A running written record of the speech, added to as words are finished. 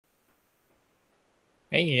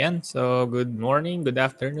Ayan. So, good morning, good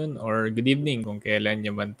afternoon, or good evening kung kailan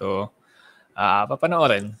nyo man 'to,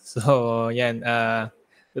 papanoorin. So, 'yan,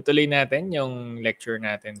 tutuloy natin yung lecture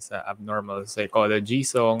natin sa abnormal psychology.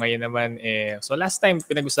 So, ngayon naman, last time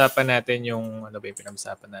pinag-usapan natin yung ano ba yung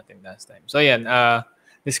pinag-usapan natin last time? So, 'yan,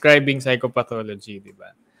 describing psychopathology, 'di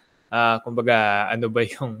ba? Kumbaga ano ba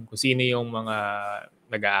yung kung sino yung mga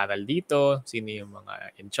nag-aaral dito, sino yung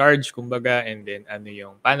mga in charge kumbaga, and then ano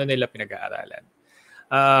yung paano nila pinag-aaralan.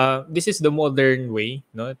 This is the modern way,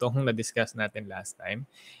 no? Itong na-discuss natin last time.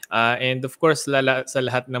 And of course, sa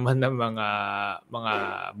lahat naman ng mga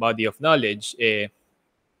body of knowledge,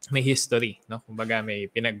 may history, no? Kumbaga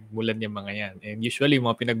may pinagmulan yung mga yan. And usually,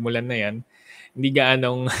 mga pinagmulan na yan, hindi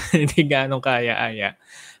gaanong, hindi gaanong kaya-aya.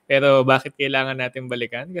 Pero bakit kailangan natin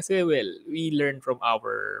balikan? Kasi, well, we learn from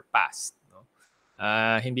our past, no?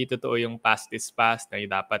 Hindi totoo yung past is past na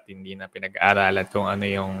dapat hindi na pinag-aaralan kung ano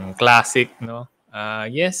yung classic, no?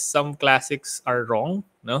 Yes, some classics are wrong,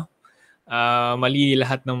 no? Mali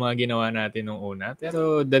lahat ng mga ginawa natin nung una.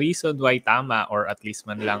 Pero the reason why tama or at least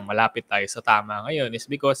man lang malapit tayo sa tama ngayon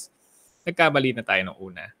is because nagkamali na tayo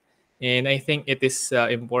nung una. And I think it is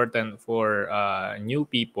important for new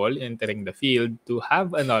people entering the field to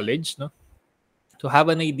have a knowledge, no? To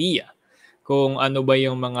have an idea kung ano ba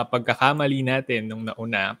yung mga pagkakamali natin nung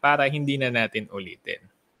nauna para hindi na natin ulitin,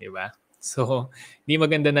 'di ba? So, hindi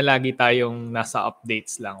maganda na lagi tayong nasa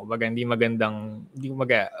updates lang. Kumbaga hindi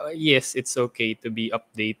kumbaga, yes, it's okay to be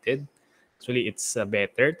updated. Actually, it's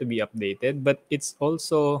better to be updated, but it's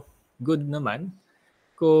also good naman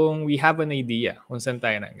kung we have an idea kung saan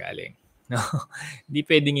tayo nanggaling. No? Hindi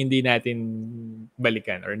pwedeng hindi natin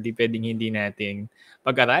balikan or hindi pwedeng hindi natin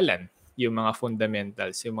pag-aralan yung mga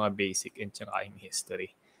fundamentals, yung mga basic and tsaka yung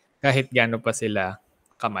history. Kahit gaano pa sila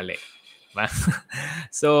kamali. Diba?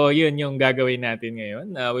 So, yun yung gagawin natin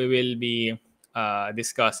ngayon. We will be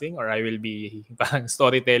discussing or I will be parang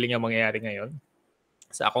storytelling yung mangyayari ngayon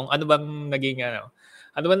sa kung ano bang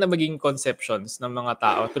naging conceptions ng mga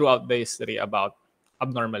tao throughout the history about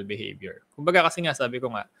abnormal behavior. Kumbaga kasi nga sabi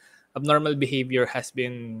ko nga, abnormal behavior has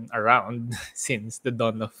been around since the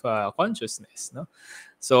dawn of consciousness, no?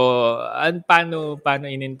 So, paano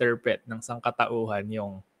ininterpret ng sangkatauhan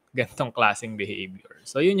yung ganitong klaseng behavior?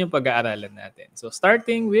 So, yun yung pag-aaralan natin. So,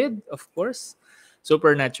 starting with, of course,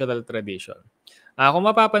 supernatural tradition. Kung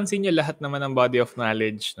mapapansin niyo lahat naman ng body of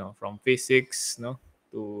knowledge, no, from physics, no,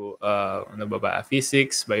 to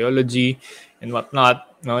physics, biology, and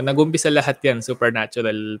whatnot, no, nag-umpisa lahat yan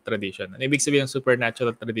supernatural tradition. Ano ibig sabihin ng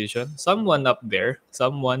supernatural tradition? Someone up there,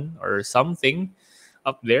 someone or something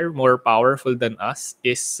up there more powerful than us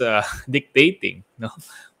is dictating, no,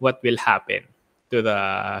 what will happen to the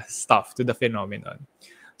stuff, to the phenomenon.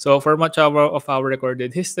 So for much of our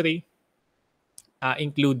recorded history,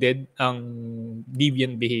 included ang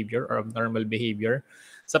deviant behavior or abnormal behavior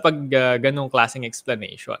sa ganong klaseng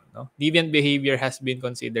explanation. No? Deviant behavior has been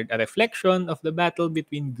considered a reflection of the battle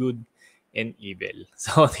between good and evil.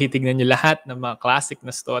 So, titignan nyo lahat ng mga classic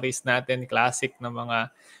na stories natin, classic na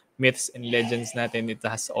mga myths and legends natin, it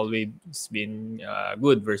has always been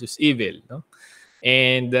good versus evil. No?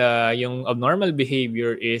 And yung abnormal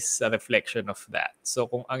behavior is a reflection of that. So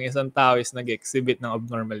kung ang isang tao is nag-exhibit ng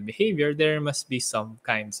abnormal behavior, there must be some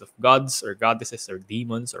kinds of gods or goddesses or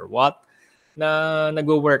demons or what na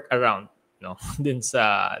nag-work around, no, dun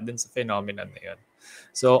sa phenomenon na yun.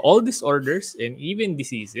 So all disorders and even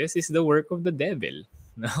diseases is the work of the devil.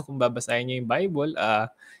 No? Kung babasahin niyo yung Bible,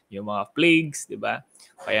 yung mga plagues, di ba?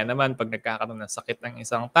 Kaya naman, pag nagkakaroon ng sakit ng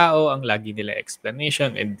isang tao, ang lagi nila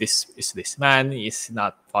explanation, and this man is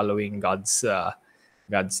not following God's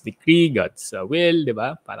decree, God's will, di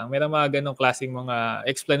ba? Parang meron mga ganong klaseng mga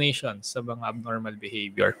explanations sa mga abnormal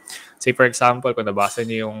behavior. Say for example, kung nabasa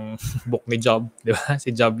niyo yung book ni Job, di ba?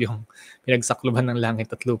 Si Job yung pinagsakluban ng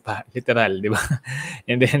langit at lupa, literal, di ba?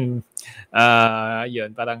 And then,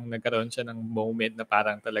 yun, parang nagkaroon siya ng moment na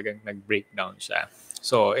parang talagang nag-breakdown siya.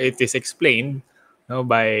 So, it is explained, no,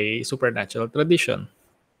 by supernatural tradition.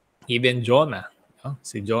 Even Jonah, no?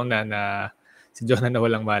 Si Jonah na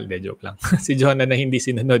walang mahal, de joke lang. Si Jonah na hindi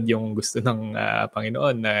sinunod yung gusto ng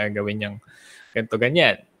Panginoon na gawin niyang ganito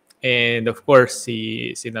ganyan. And of course,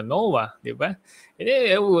 si Noah, di ba?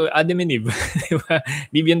 Adam and Eve, di ba?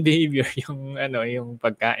 Deviant behavior yung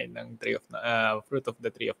pagkain ng fruit of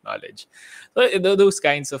the tree of knowledge. So those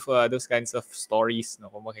kinds of stories,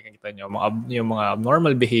 no, kung makikita niyo, yung mga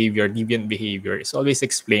abnormal behavior, deviant behavior is always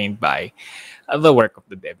explained by the work of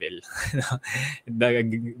the devil. The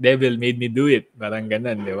devil made me do it. Parang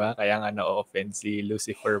ganun, di ba? Kaya nga na-offend si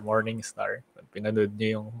Lucifer Morningstar. Pinanood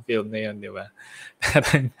niyo yung film na yun, di ba?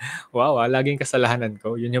 Parang, wow, laging kasalanan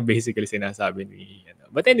ko. Yun yung basically sinasabi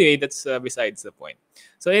But anyway, that's besides the point.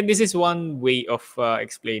 So this is one way of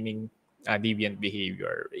explaining deviant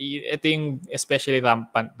behavior. Ito yung especially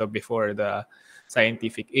rampant before the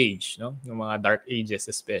scientific age, no? Yung mga dark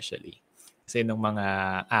ages especially. Kasi nung mga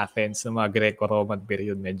Athens, nung mga Greco-Roman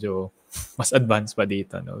period, medyo mas advanced pa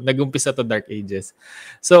dito. No? Nag-umpisa to Dark Ages.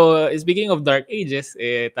 So, speaking of Dark Ages,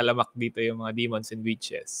 talamak dito yung mga demons and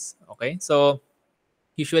witches. Okay? So,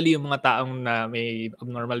 usually yung mga taong na may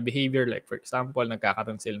abnormal behavior, like for example,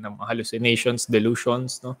 nagkakaroon sila ng mga hallucinations,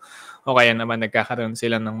 delusions, no? O kaya naman nagkakaroon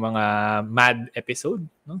sila ng mga mad episode,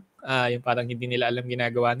 no? Yung parang hindi nila alam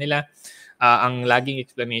ginagawa nila. Ang laging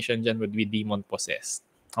explanation dyan would be demon possessed.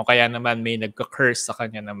 O kaya naman may nagka-curse sa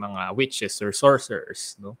kanya ng mga witches or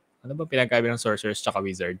sorcerers, no? Ano ba pinagkaiba ng sorcerers tsaka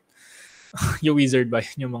wizard? Yung wizard ba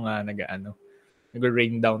yung mga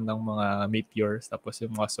nag-rain down ng mga meteors, tapos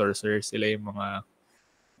yung mga sorcerers sila yung mga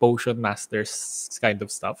potion masters kind of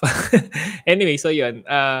stuff. Anyway, so yun,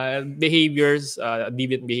 behaviors,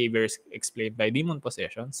 deviant behaviors explained by demon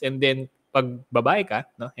possessions. And then pag babae ka,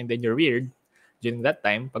 no, and then you're weird during that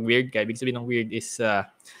time, pag weird ka, ibig sabihin ng weird is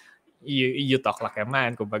you talk like a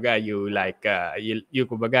man, kumbaga you like you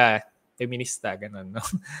kumbaga feminista ganun, no.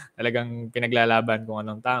 Talagang pinaglalaban kung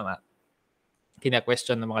anong tama.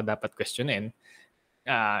 Kina-question ng mga dapat questionin.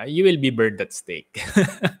 You will be burned at stake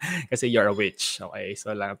kasi you're a witch. Okay,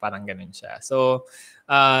 so lang parang ganun siya. So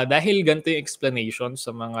dahil ganito yung explanation sa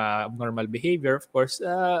mga abnormal behavior, of course,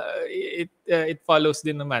 it follows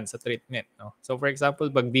din naman sa treatment, no. So for example,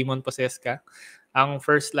 pag demon possessed ka, ang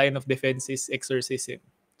first line of defense is exorcism.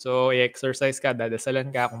 So i-exercise ka, dadasalan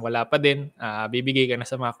ka. Kung wala pa din, bibigay ka na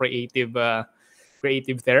sa mga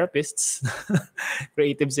creative therapists.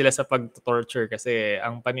 Creative sila sa pag-torture kasi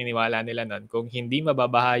ang paniniwala nila nun, kung hindi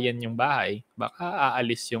mababahayan yung bahay, baka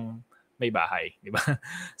aalis yung may bahay, di ba?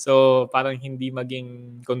 So parang hindi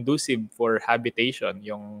maging conducive for habitation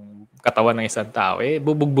yung katawan ng isang tao,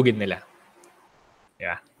 bubugbugin nila.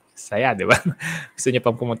 Yeah. Saya, di ba? Gusto niya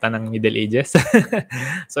pang pumunta ng Middle Ages.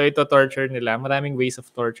 So ito torture nila. Maraming ways of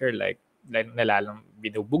torture, like nilalang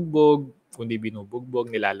binubugbog, kundi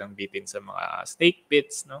binubugbog, nilalambitin sa mga snake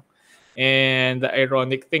pits, no? And the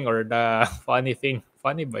ironic thing or the funny thing,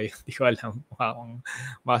 funny ba yun? Hindi ko alam kung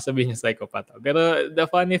makasabihin yung psychopath. Pero the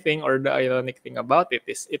funny thing or the ironic thing about it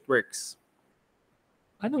is it works.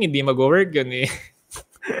 Anong hindi mag-work yun eh?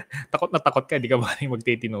 Takot na takot ka, di ka ba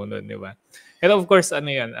magtitino nun, di ba? And of course, ano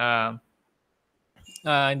yan,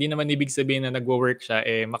 hindi naman ibig sabihin na nagwo-work siya,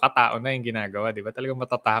 makatao na yung ginagawa, di ba? Talagang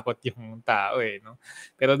matatakot yung tao, no?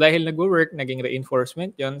 Pero dahil nagwo-work, naging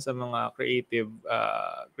reinforcement yon sa mga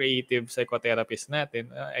creative psychotherapist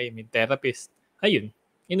natin, therapist, ayun,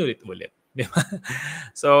 inulit-ulit. Di ba?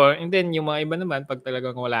 So, and then yung mga iba naman, pag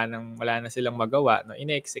talagang wala na silang magawa, no,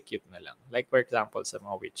 ine-execute na lang. Like for example, sa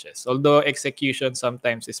mga witches. Although execution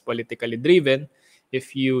sometimes is politically driven,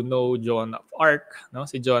 if you know Joan of Arc, no,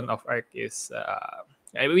 si Joan of Arc is,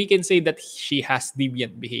 we can say that she has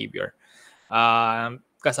deviant behavior.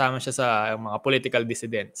 Kasama siya sa mga political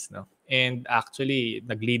dissidents, no? And actually,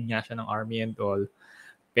 nag-lead nga siya ng army and all.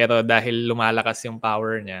 Pero dahil lumalakas yung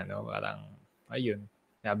power niya, no, parang, ayun,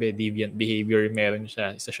 sabi, deviant behavior meron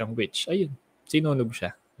siya, isa siyang witch. Ayun, sinunog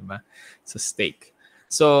siya, diba? Sa stake.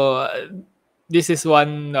 So, this is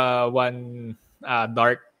one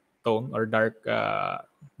dark tone or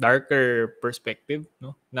darker perspective,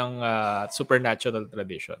 no, ng supernatural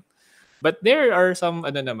tradition. But there are some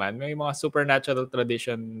may mga supernatural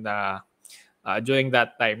tradition na during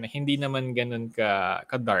that time na hindi naman ganun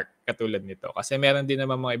ka-dark katulad nito. Kasi meron din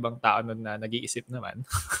naman mga ibang tao nun na nag-iisip naman.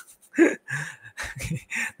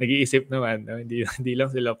 Nag-iisip naman, no? Hindi lang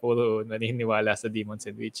sila puro naniniwala sa demons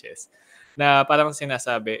and witches. Na parang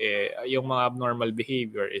sinasabi, yung mga abnormal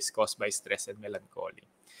behavior is caused by stress and melancholy.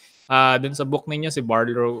 Dun sa book ninyo, si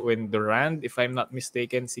Barlow and Durand, if I'm not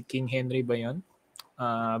mistaken, si King Henry ba yun?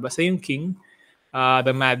 Basta yung King,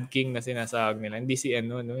 the Mad King na sinasawag nila. Hindi si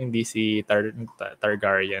hindi si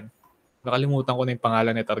Targaryen. Nakalimutan ko na yung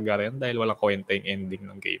pangalan ni Targaryen dahil walang kwenta yung ending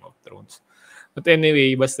ng Game of Thrones. But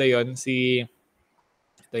anyway, basta yon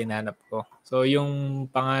ito hinanap ko. So yung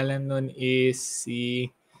pangalan nun is si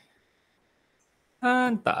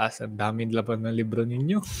ang taas, ang daming laban ng libro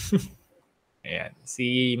ninyo. Ayan,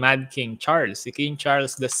 si Mad King Charles, si King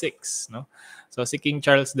Charles VI, no? So si King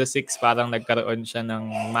Charles VI parang nagkaroon siya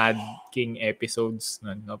ng Mad King episodes,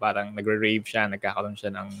 no? Parang nagre-rave siya, nagkakaroon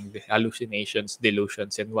siya ng hallucinations,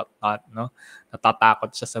 delusions and whatnot, no?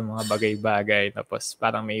 Natatakot siya sa mga bagay-bagay. Tapos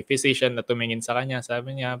parang may physician na tumingin sa kanya,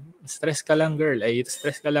 sabi niya, stress ka lang girl,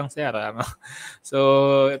 stress ka lang sir. So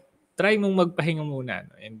try mong magpahinga muna,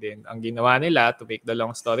 no? And then, ang ginawa nila, to make the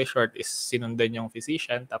long story short, is sinundan yung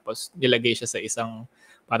physician, tapos nilagay siya sa isang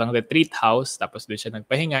parang retreat house, tapos doon siya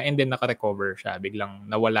nagpahinga, and then naka-recover siya. Biglang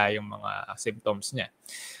nawala yung mga symptoms niya.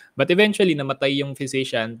 But eventually, namatay yung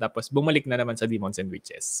physician, tapos bumalik na naman sa demons and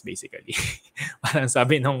witches, basically. Parang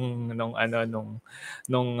sabi nung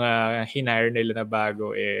hinire nila na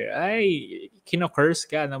bago, ay, kino-curse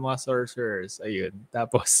ka ng mga sorcerers. Ayun.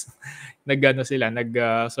 Tapos,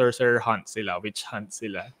 sorcerer hunt sila, witch hunt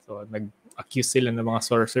sila. So, nag-accuse sila ng mga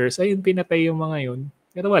sorcerers. Ayun, pinatay yung mga yun.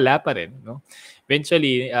 Pero wala pa rin, no?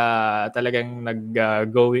 Eventually, talagang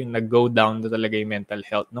nag-go down na talaga yung mental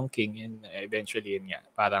health ng king, and eventually yun nga,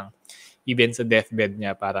 parang even sa deathbed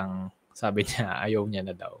niya, parang sabi niya ayaw niya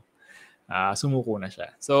na daw. Sumuko na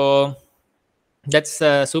siya. So, that's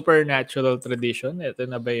a supernatural tradition. Ito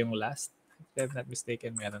na ba yung last? If I'm not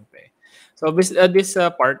mistaken, meron pa eh. So, this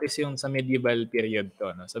part is yung sa medieval period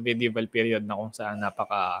to. No? Sa medieval period na kung saan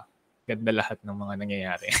napaka-ganda lahat ng mga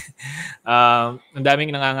nangyayari. Ang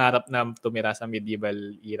daming nangangarap na tumira sa medieval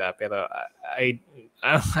era, pero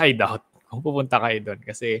I doubt kung pupunta kayo doon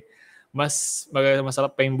kasi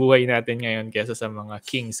masarap pa yung buhay natin ngayon kaysa sa mga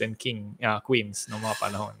kings and queens ng mga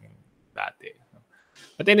panahon dati.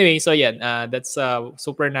 But anyway, so yan, that's a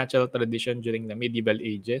supernatural tradition during the medieval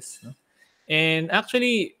ages. No? And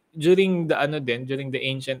actually, during the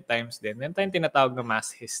ancient times din, meron tayong tinatawag na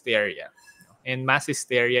mass hysteria. And mass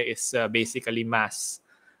hysteria is basically mass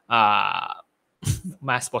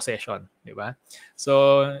possession, di ba?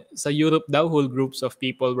 So, sa Europe daw, whole groups of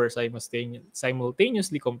people were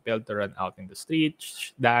simultaneously compelled to run out in the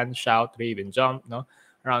streets, dance, shout, rave, and jump, no?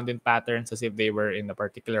 Around in patterns as if they were in a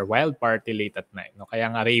particular wild party late at night. No? Kaya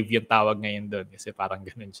nga rave yung tawag ngayon doon kasi parang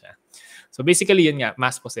ganun siya. So basically yun nga,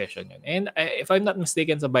 mass possession yun. And if I'm not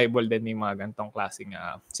mistaken, sa Bible din may mga ganitong klaseng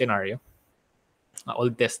scenario.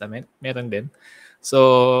 Old Testament, meron din.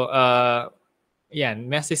 So, yan,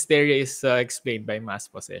 mass hysteria is explained by mass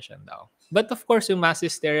possession daw. But of course, yung mass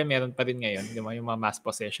hysteria meron pa rin ngayon, di ba? Yung mga mass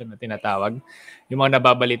possession na tinatawag. Yung mga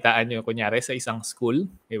nababalitaan nyo, kunyari sa isang school,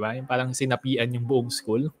 di ba? Yung parang sinapian yung buong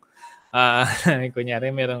school.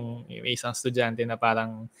 Kunyari, may isang estudyante na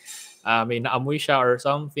parang may naamoy siya or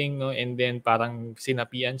something, no? And then parang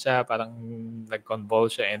sinapian siya, parang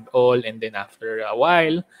nag-convulse siya and all. And then after a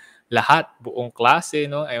while, buong klase,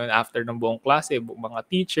 no? Ayun, after ng buong klase, buong mga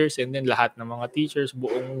teachers, and then lahat ng mga teachers,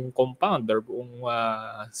 buong compound or buong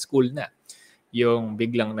school na, yung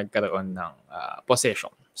biglang nagkaroon ng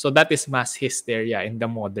possession. So that is mass hysteria in the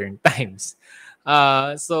modern times.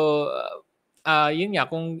 Yun nga,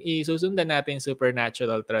 kung isusundan natin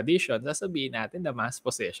supernatural tradition, sasabihin natin na mass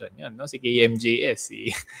possession yun, no? Sa KMJS,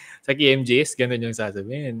 ganun yung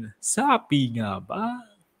sasabihin. Sapi nga ba?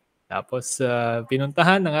 Tapos,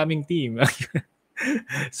 pinuntahan ng aming team.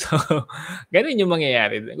 So, ganun yung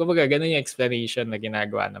mangyayari. Kumbaga, ganun yung explanation na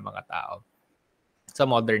ginagawa ng mga tao sa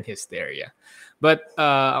modern hysteria. But,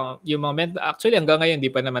 yung mga actually, hanggang ngayon, di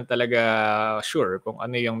pa naman talaga sure kung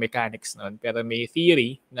ano yung mechanics nun. Pero may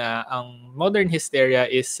theory na ang modern hysteria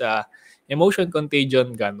is emotion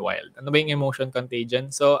contagion gone wild. Ano ba yung emotion contagion?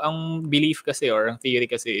 So, ang belief kasi or ang theory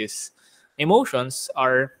kasi is emotions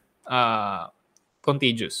are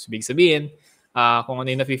contagious. Ibig sabihin, kung ano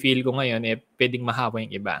yung nafe-feel ko ngayon, pwedeng mahawa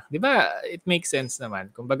yung iba. Di ba? It makes sense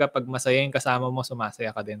naman. Kumbaga, pag masaya yung kasama mo,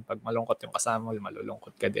 sumasaya ka din. Pag malungkot yung kasama mo,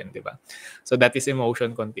 malulungkot ka din. Di ba? So, that is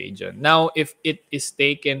emotion contagion. Now, if it is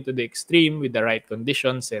taken to the extreme with the right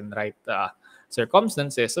conditions and right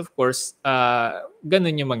circumstances, of course,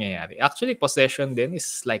 ganun yung mangyayari. Actually, possession din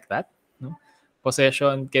is like that. No?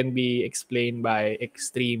 Possession can be explained by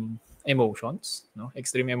extreme emotions, no?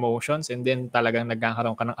 Extreme emotions, and then talagang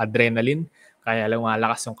nagkakaroon ka ng adrenaline, kaya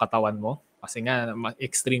lumalakas yung katawan mo kasi nga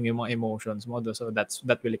extreme yung mga emotions mo. So that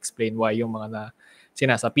will explain why yung mga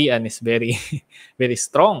sinasapian is very very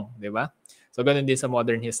strong, di ba? So ganun din sa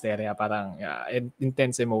modern hysteria, parang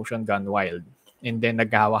intense emotion gone wild, and then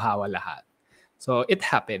naghahawa-hawa lahat. So it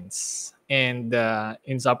happens. And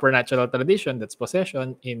in supernatural tradition, that's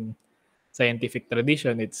possession. In scientific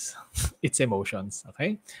tradition, it's emotions.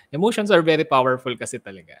 Okay? Emotions are very powerful kasi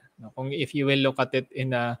talaga. No? Kung if you will look at it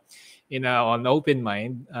in an open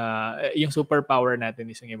mind, yung superpower natin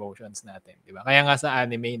is yung emotions natin, di ba? Kaya nga sa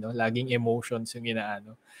anime, no, laging emotions yung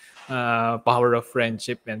inaano. Power of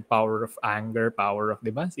friendship and power of anger, power of,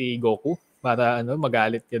 di ba? Si Goku, para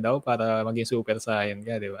magalit ka daw para maging super saiyan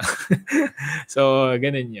ka, di ba? So,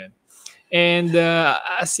 ganun 'yun. And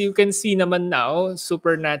as you can see naman now,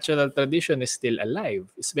 supernatural tradition is still alive,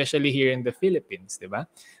 especially here in the Philippines, di ba?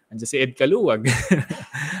 Andiyan si Ed Kaluwag.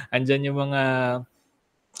 Andiyan yung mga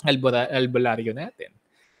albularyo natin.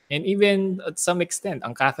 And even at some extent,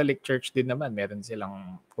 ang Catholic Church din naman, meron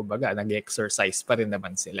silang, kumbaga, nag-exercise pa rin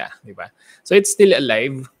naman sila, di ba? So it's still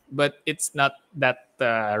alive, but it's not that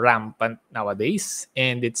rampant nowadays,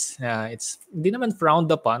 and it's hindi naman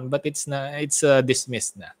frowned upon, but it's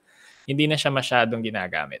dismissed na. Hindi na siya masyadong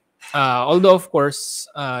ginagamit. Although of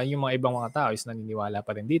course, yung mga ibang mga tao is naniniwala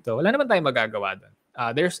pa rin dito, wala naman tayong magagawa doon.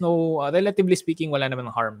 There's no, relatively speaking, wala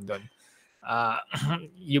naman harm doon.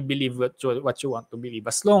 You believe what you want to believe,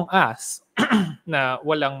 as long as na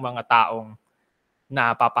walang mga taong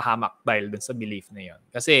napapahamak dahil dun sa belief na yon.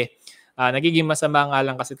 Kasi nagiging masama nga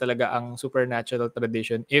lang kasi talaga ang supernatural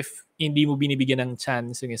tradition if hindi mo binibigyan ng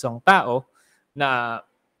chance yung isang tao na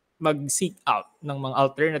mag-seek out ng mga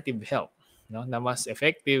alternative help, no, na mas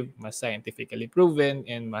effective, mas scientifically proven,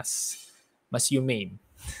 and mas humane.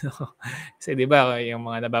 Kasi 'di ba, yung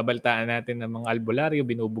mga nababaltaan natin ng mga albularyo,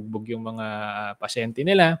 binubugbog yung mga pasyente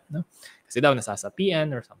nila, no? Kasi daw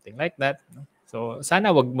nasasapian or something like that, no? So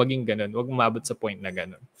sana wag maging ganun, wag umabot sa point na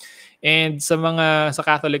ganun. And sa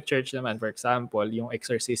Catholic Church naman, for example, yung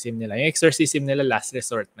exorcism nila last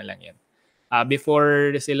resort na lang 'yan.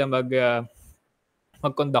 Before sila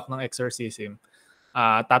mag-conduct ng exorcism,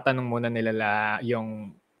 tatanong muna nila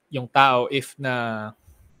yung tao if na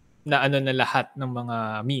ano na lahat ng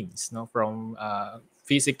mga means, no, from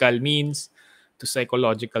physical means to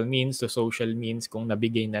psychological means to social means, kung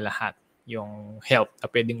nabigay na lahat yung help na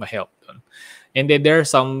pwedeng ma-help doon. And then there are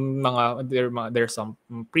some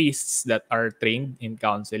priests that are trained in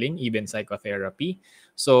counseling, even psychotherapy.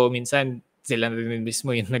 So minsan sila na rin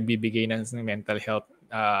mismo yung nagbibigay ng mental health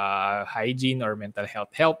hygiene or mental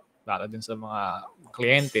health help para dun sa mga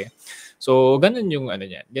kliyente. So ganun yung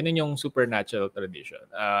ganun yung supernatural tradition.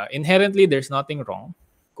 Inherently, there's nothing wrong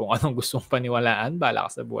kung anong gustong paniwalaan, bahala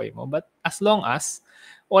ka sa buhay mo, but as long as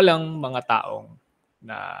walang mga taong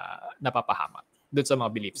na napapahamak dun sa mga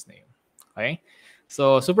beliefs na yun. Okay?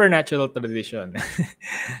 So supernatural tradition.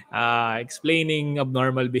 Explaining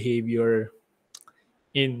abnormal behavior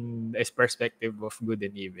in a perspective of good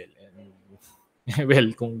and evil. And well,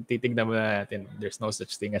 kung titignan mo natin, there's no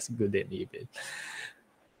such thing as good and evil.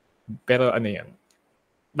 Pero ano yan?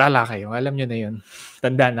 Bahala kayo. Alam nyo na yun.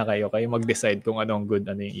 Tanda na kayo. Kayo mag-decide kung anong good,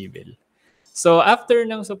 ano yung evil. So, after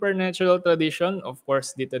ng supernatural tradition, of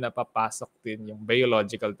course, dito napapasok din yung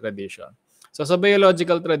biological tradition. So, sa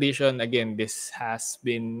biological tradition, again, this has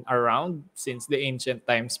been around since the ancient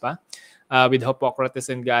times pa. With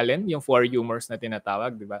Hippocrates and Galen, yung 4 humors na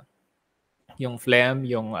tinatawag, di ba? Yung phlegm,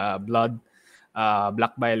 yung blood,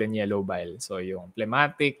 black bile and yellow bile. So, yung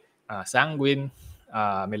phlegmatic, sanguine,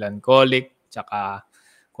 melancholic, tsaka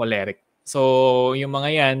choleric. So, yung mga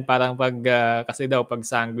yan, parang kasi daw pag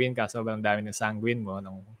sanguine ka, sobrang dami ng sanguine mo,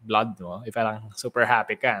 ng blood mo, parang super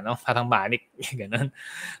happy ka, no? Parang manic, ganun.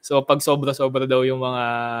 So, pag sobra-sobra daw yung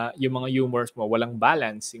mga humors mo, walang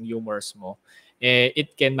balance yung humors mo,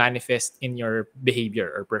 it can manifest in your behavior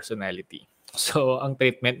or personality. So, ang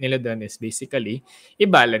treatment nila doon is basically,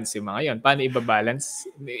 i-balance yung mga yon. Paano i-balance?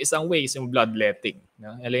 Isang way is yung bloodletting.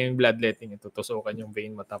 No? Alam yung bloodletting, tutusukan yung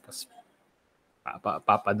vein mo, tapos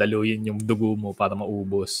papadaluyin yung dugo mo para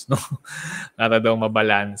maubos, no? Para daw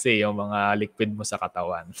mabalanse yung mga liquid mo sa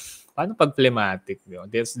katawan. Paano pag phlegmatic?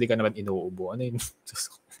 Di ka naman inuubo. Ano yun?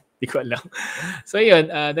 Di ko alam. So yun,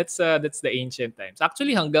 that's the ancient times.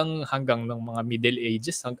 Actually, hanggang ng mga Middle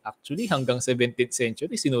Ages, hanggang 17th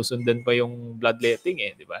century, sinusundan pa yung bloodletting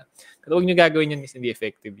di ba? Pero huwag nyo gagawin yun kasi hindi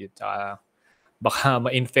effective yun. Tsaka baka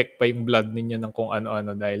ma-infect pa yung blood ninyo ng kung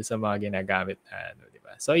ano-ano dahil sa mga ginagamit di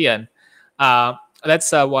ba? So yan.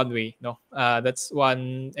 That's one way, no? That's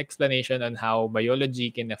one explanation on how biology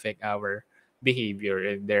can affect our behavior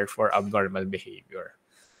and therefore abnormal behavior.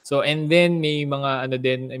 So and then may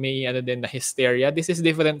na hysteria. This is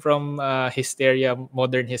different from hysteria,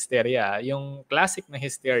 modern hysteria. Yung classic na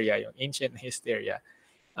hysteria, yung ancient hysteria.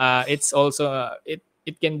 It's also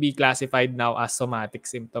it can be classified now as somatic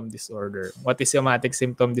symptom disorder. What is somatic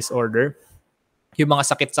symptom disorder? Yung mga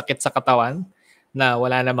sakit-sakit sa katawan na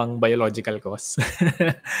wala namang biological cause.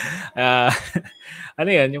 Ano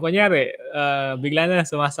yan? Yung kunyari, bigla na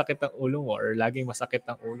sumasakit ang ulo mo or laging masakit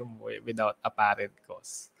ang ulo mo without apparent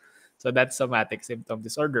cause. So that's somatic symptom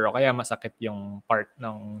disorder. O kaya masakit yung part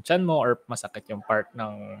ng tiyan mo or masakit yung part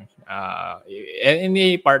ng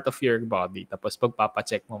any part of your body. Tapos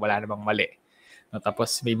pagpapacheck mo, wala namang mali.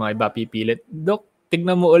 Tapos may mga iba pipilit, Dok,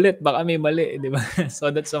 tignan mo ulit, baka may mali, di ba? So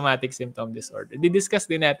that's somatic symptom disorder. Didiscuss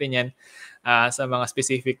din natin yan sa mga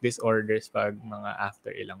specific disorders pag mga after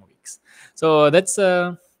ilang weeks. So that's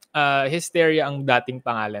hysteria ang dating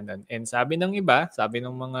pangalan nun. And sabi ng iba, sabi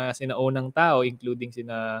ng mga sinaunang tao, including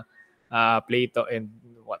sina Plato and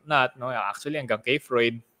whatnot, no? Actually hanggang kay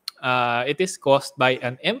Freud, it is caused by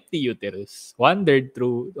an empty uterus wandered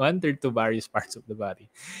to various parts of the body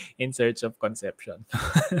in search of conception.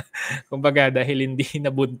 Kumbaga dahil hindi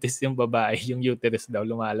nabuntis yung babae, yung uterus daw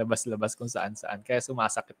lumalabas-labas kung saan-saan. Kaya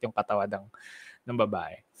sumasakit yung katawan ng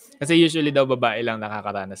babae. Kasi usually daw babae lang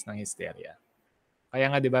nakakaranas ng hysteria. Kaya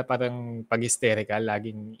nga 'di ba parang pag hysterical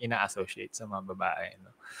laging ina-associate sa mga babae,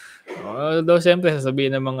 no? Although siyempre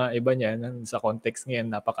sasabihin ng mga iba niyan sa context ngayon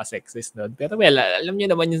napaka-sexist nun. Pero well, alam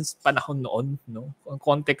niyo naman yung panahon noon, no? Ang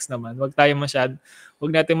context naman, wag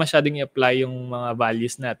natin masyadong i-apply yung mga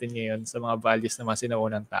values natin ngayon sa mga values ng mga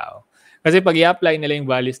sinaunang tao. Kasi pag i-apply nila yung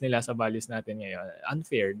values nila sa values natin ngayon,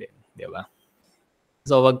 unfair din, 'di ba?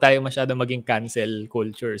 So wag tayo masyadong maging cancel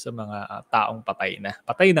culture sa mga taong patay na.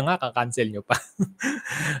 Patay na nga, ka-cancel nyo pa.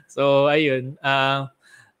 So ayun,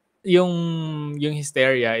 yung yung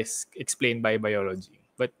hysteria is explained by biology.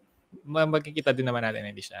 But makikita din naman natin na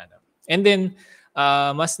hindi siya ano. And then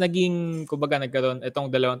mas naging kumbaga nagkaroon itong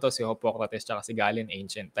dalawang to, si Hippocrates at si Galen,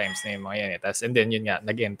 ancient times na yung mga yan. Tas, and then yun nga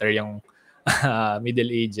nag-enter yung Middle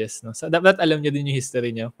Ages, no. So dapat alam niyo din yung history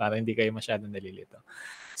niyo para hindi kayo masyadong nalilito.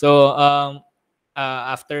 So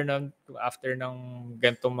after ng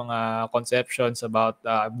gantong mga conceptions about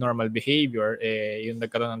abnormal behavior, yung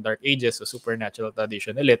nagkaroon ng Dark Ages, so supernatural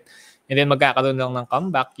tradition ulit. And then magkakaroon lang ng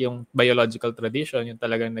comeback yung biological tradition, yung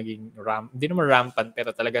talagang naging hindi naman rampant,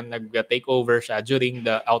 pero talagang nag-take over siya during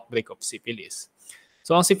the outbreak of syphilis.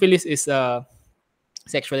 So ang syphilis is a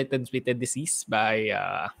sexually transmitted disease by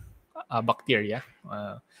bacteria,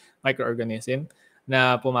 microorganism,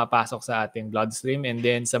 na pumapasok sa ating bloodstream, and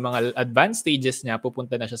then sa mga advanced stages niya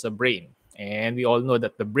pupunta na siya sa brain, and we all know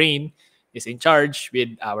that the brain is in charge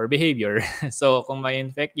with our behavior. So kung may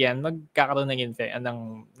infect yan, magkakaroon ng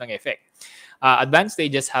effect. Advanced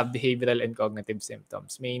stages have behavioral and cognitive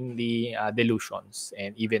symptoms, mainly delusions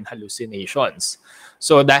and even hallucinations.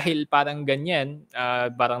 So dahil parang ganyan,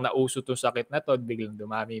 parang nauso to sakit na to, biglang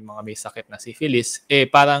dumami mga may sakit na syphilis,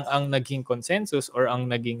 parang ang naging consensus or ang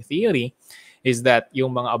naging theory is that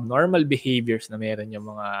yung mga abnormal behaviors na meron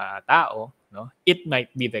yung mga tao, no, it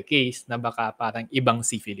might be the case na baka parang ibang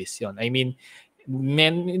syphilis yon. I mean,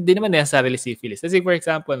 hindi naman necessarily syphilis. Kasi for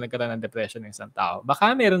example, nagkaroon ng depression ng isang tao,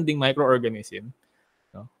 baka meron ding microorganism,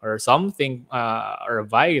 no, or something, or a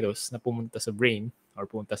virus na pumunta sa brain or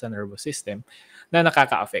pumunta sa nervous system na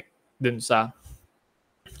nakaka-affect dun sa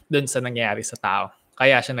nangyayari sa tao.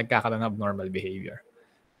 Kaya siya nagkakaroon ng abnormal behavior.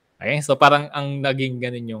 Okay? So parang ang naging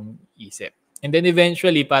ganun yung isip. And then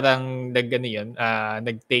eventually parang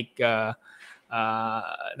nag-take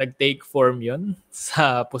form yun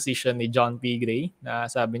sa position ni John P. Gray, na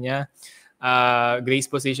sabi niya, Gray's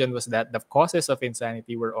position was that the causes of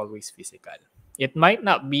insanity were always physical. It might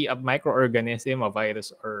not be a microorganism, a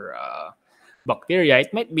virus, or bacteria.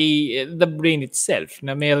 It might be the brain itself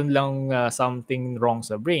na meron lang something wrong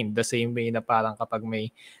sa brain. The same way na parang kapag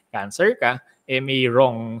may cancer ka, may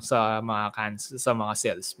wrong sa mga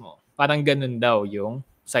cells mo. Parang ganun daw yung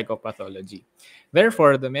psychopathology.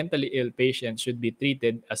 Therefore, the mentally ill patient should be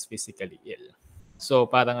treated as physically ill. So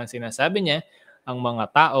parang ang sinasabi niya, ang mga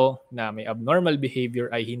tao na may abnormal behavior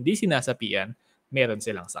ay hindi sinasapian, meron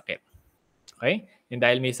silang sakit. Okay? And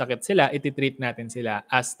dahil may sakit sila, ititreat natin sila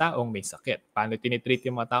as taong may sakit. Paano tinitreat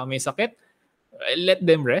yung mga taong may sakit? Let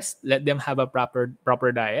them rest, let them have a proper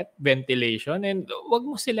diet, ventilation, and wag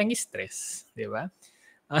mo silang stress, di ba?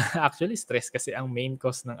 Actually, stress kasi ang main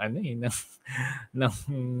cause ng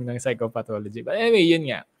ng psychopathology. But anyway, yun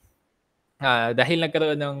nga. Dahil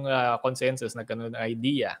nagkaroon ng consensus, nagkaroon ng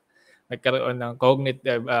idea, nagkaroon ng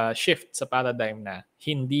cognitive shift sa paradigm na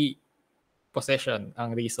hindi possession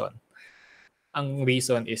ang reason. Ang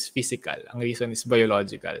reason is physical. Ang reason is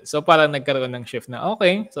biological. So parang nagkaroon ng shift na,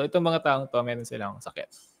 okay, so itong mga taong to, meron silang sakit.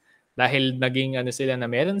 Dahil naging sila na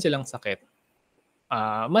meron silang sakit,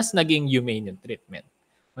 mas naging humane yung treatment.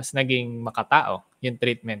 Mas naging makatao yung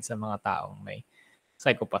treatment sa mga taong may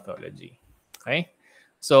psychopathology. Okay?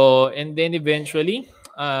 So, and then eventually,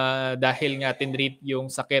 dahil nga tinreat yung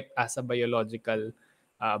sakit as a biological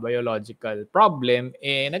problem,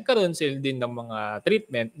 nagkaroon sila din ng mga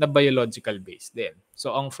treatment na biological based din.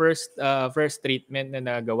 So, ang first treatment na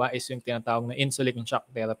nagawa is yung tinatawag na insulin shock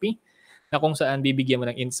therapy, na kung saan bibigyan mo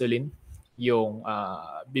ng insulin yung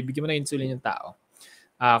tao.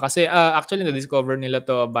 Kasi actually na-discover nila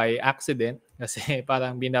to by accident kasi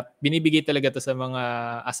parang binibigay talaga to sa mga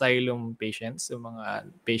asylum patients, sa mga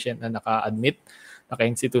patient na naka-admit,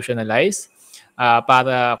 naka-institutionalize,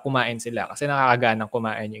 para kumain sila kasi nakakaganang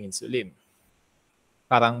kumain yung insulin.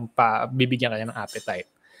 Parang bibigyan kanya ng appetite.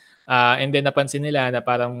 And then napansin nila na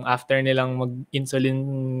parang after nilang mag-insulin,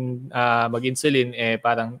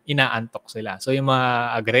 parang inaantok sila. So yung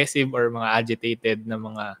mga aggressive or mga agitated na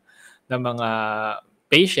mga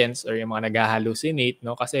patients or yung mga nag-hallucinate,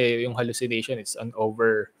 no? Kasi yung hallucination is an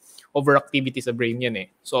overactivity sa brain yan eh.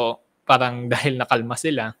 So parang dahil nakalma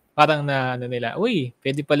sila, parang na ano nila, uy,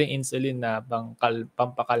 pwede pala yung insulin na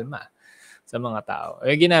pampakalma sa mga tao.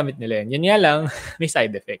 Ginamit nila yun. Yun nga lang, may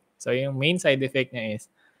side effect. So yung main side effect niya is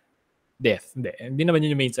death. Hindi naman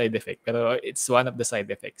yun yung main side effect, pero it's one of the side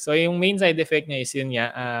effects. So yung main side effect niya is yun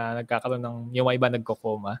nga, nagkakaroon ng, yung iba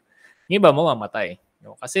nagkokoma, yung iba mamamatay.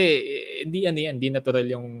 No? Kasi hindi ano yan, hindi natural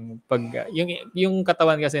yung yung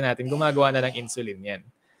katawan kasi natin gumagawa na ng insulin yan.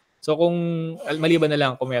 So kung maliban na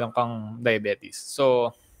lang kung meron kang diabetes.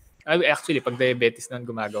 So actually pag diabetes nan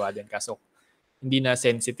gumagawa din kaso hindi na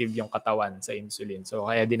sensitive yung katawan sa insulin. So,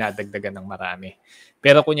 kaya dinadagdagan ng marami.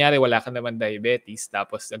 Pero kunyari, wala ka naman diabetes,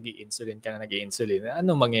 tapos nag-i-insulin ka na nag-i-insulin,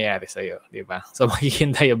 anong mangyayari sa'yo? Di ba? So,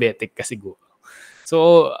 magiging diabetic ka siguro.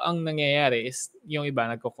 So, ang nangyayari is, yung iba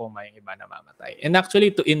nagko-coma, yung iba namamatay. And actually,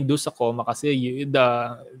 to induce a coma, kasi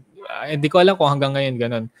hindi ko alam kung hanggang ngayon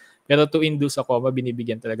ganun. Pero to induce a coma,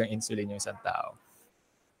 binibigyan talagang insulin yung isang tao.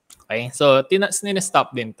 Okay? So,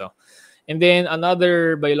 stop din to. And then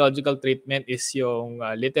another biological treatment is yung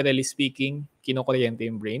literally speaking, kinukuryente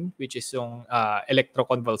yung brain, which is yung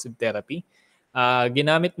electroconvulsive therapy.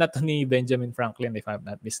 Ginamit na to ni Benjamin Franklin, if I'm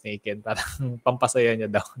not mistaken. Parang pampasaya niya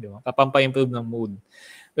daw, di ba? Kapampa-improve ng mood.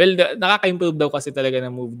 Well, nakaka-improve daw kasi talaga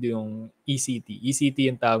ng mood yung ECT.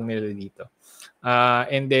 ECT yung tawag nila dito.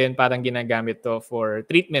 And then parang ginagamit to for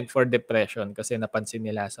treatment for depression kasi napansin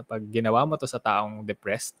nila sa pag ginawa mo to sa taong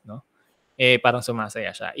depressed, no? Parang sumasaya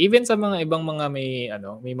siya. Even sa mga ibang mga may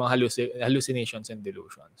mga hallucinations and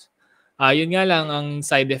delusions. Yun nga lang ang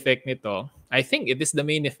side effect nito, I think it is the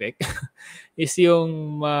main effect, is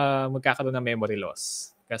yung magkakaroon ng memory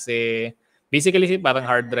loss. Kasi basically parang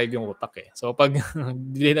hard drive yung utak eh. So pag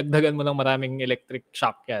dinagdagan mo ng maraming electric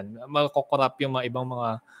shock yan, makokorrupt yung mga ibang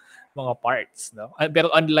mga parts, no? Pero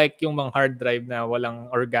unlike yung mga hard drive na walang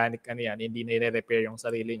organic hindi nire-repair yung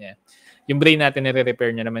sarili niya. Yung brain natin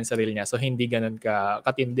nire-repair niya naman sarili niya. So hindi ganoon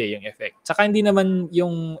katindi yung effect. Saka hindi naman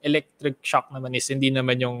yung electric shock naman is hindi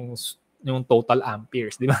naman yung total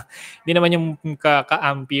amperes, di ba? Hindi naman yung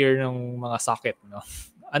ka-ampere ng mga socket, no?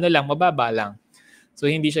 Ano lang, mababa lang. So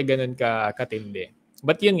hindi siya ganoon katindi.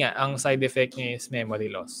 But yun nga, ang side effect niya is memory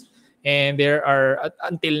loss. And there are,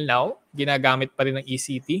 until now, ginagamit pa rin ng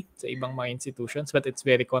ECT sa ibang mga institutions, but it's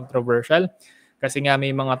very controversial. Kasi nga may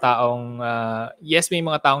mga taong, may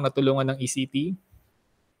mga taong natulungan ng ECT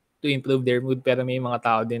to improve their mood, pero may mga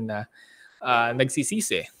tao din na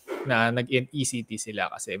nagsisisi na nag-ECT sila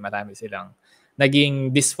kasi marami silang naging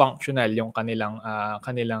dysfunctional yung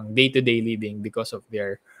kanilang day-to-day living because of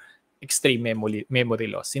their extreme memory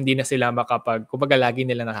loss. Hindi na sila kumbaga lagi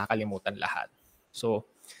nila nakakalimutan lahat. So,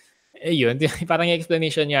 yun. Parang yung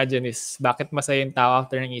explanation niya dyan is bakit masaya yung tao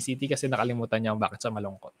after ng ECT kasi nakalimutan niya kung bakit siya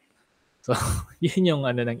malungkot. So, yun yung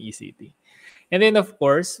ng ECT. And then, of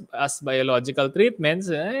course, as biological treatments,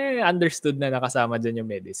 understood na nakasama dyan yung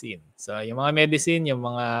medicine. So, yung mga medicine, yung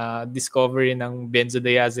mga discovery ng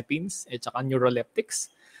benzodiazepines at saka neuroleptics.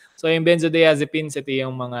 So, yung benzodiazepines, ito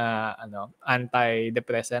yung mga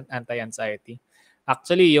antidepressant, anti-anxiety.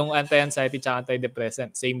 Actually, yung anti-anxiety at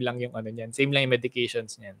antidepressant, same lang yung niyan. Same lang yung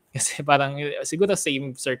medications niyan. Kasi parang siguro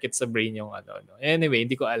same circuit sa brain yung Anyway,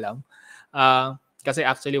 hindi ko alam. Kasi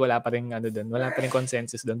actually wala pa rin wala pa rin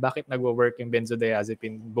consensus doon. Bakit nagwo-work yung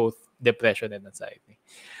benzodiazepine both depression and anxiety?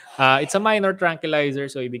 It's a minor tranquilizer,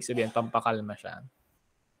 so ibig sabihin pampakalma siya.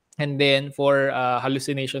 And then for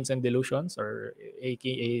hallucinations and delusions or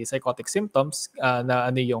aka psychotic symptoms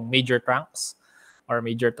na yung major tranks or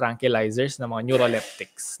major tranquilizers na mga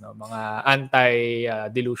neuroleptics, no? Mga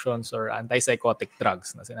anti-delusions or antipsychotic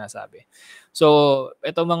drugs na sinasabi. So,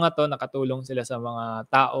 ito mga to, nakatulong sila sa mga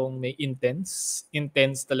taong may intense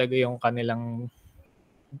talaga yung kanilang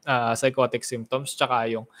psychotic symptoms tsaka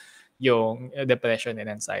yung depression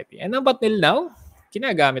and anxiety. And up until now,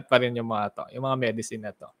 ginagamit pa rin yung mga medicine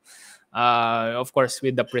na to. Of course,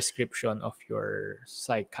 with the prescription of your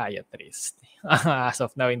psychiatrist. As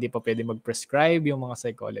of now, hindi pa pwede mag-prescribe yung mga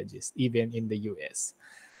psychologists, even in the US.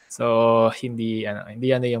 So, hindi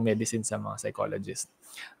yung medicine sa mga psychologists.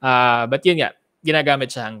 But yun nga,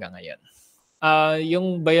 ginagamit siya hanggang ngayon.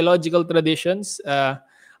 Yung biological traditions,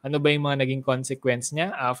 ano ba yung mga naging consequence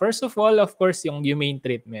niya? First of all, of course, yung humane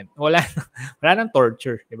treatment. Wala nang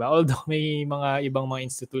torture, di ba? Although may mga ibang mga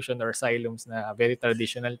institution or asylums na very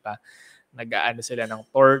traditional pa, nag-aano sila ng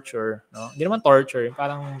torture, no? Hindi naman torture,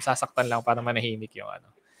 parang sasaktan lang para manahimik yung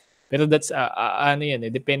Pero that's ano yan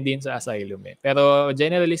depende yun sa asylum eh. Pero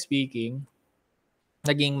generally speaking,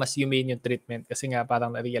 naging mas humane yung treatment kasi nga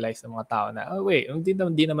parang na-realize ng mga tao na, oh wait,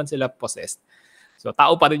 hindi naman sila possessed. So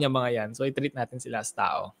tao pa rin yung mga yan. So i-treat natin sila as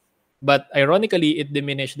tao. But ironically, it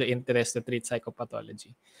diminished the interest to treat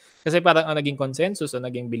psychopathology. Kasi parang ang naging consensus o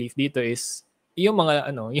naging belief dito is yung mga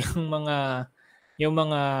yung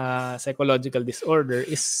mga psychological disorder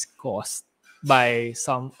is caused by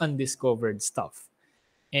some undiscovered stuff.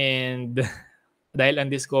 And dahil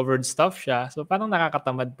undiscovered stuff siya, so parang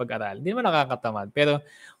nakakatamad pag-aral. Hindi naman nakakatamad, pero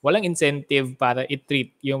walang incentive para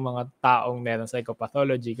i-treat yung mga taong meron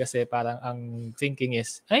psychopathology kasi parang ang thinking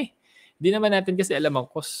is, ay, hindi naman natin kasi alam ang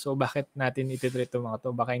cause, so bakit natin i-treat yung mga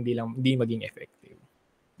to? Baka hindi maging effective.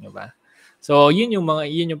 Diba? So, yun yung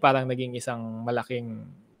parang naging isang malaking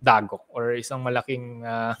dagok or isang malaking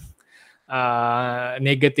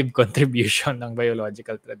negative contribution ng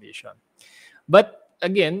biological tradition. But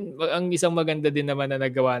again, ang isang maganda din naman na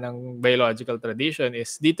nagawa ng biological tradition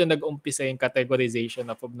is dito nag-umpisa yung categorization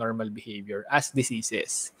of abnormal behavior as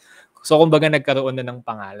diseases. So kumbaga nagkaroon na ng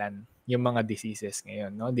pangalan yung mga diseases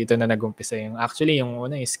ngayon, no? Dito na nag-umpisa yung actually yung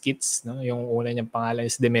una is SCITS, no? Yung una niyang pangalan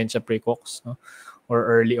is dementia precox, no? Or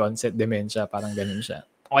early onset dementia, parang ganun siya.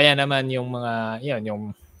 O kaya naman yung mga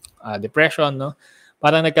yung depression, no?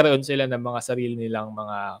 Parang nagkaroon sila ng mga sarili nilang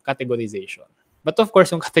mga categorization. But of course,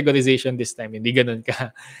 yung categorization this time, hindi ganun ka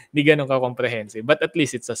comprehensive. But at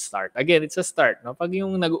least it's a start. Again, it's a start. No? Pag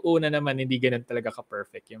yung nag-uuna naman, hindi ganun talaga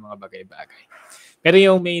ka-perfect yung mga bagay-bagay. Pero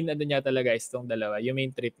yung main niya talaga is itong dalawa, yung main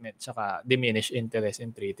treatment tsaka diminished interest in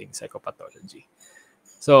treating psychopathology.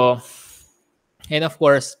 So, and of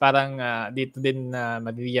course, parang dito din na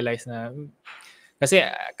ma-realize na kasi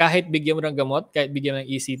kahit bigyan mo ng gamot, kahit bigyan mo ng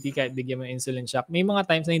ECT, kahit bigyan mo ng insulin shock, may mga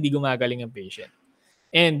times na hindi gumagaling ang patient.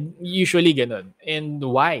 And usually ganun. And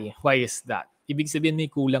why? Why is that? Ibig sabihin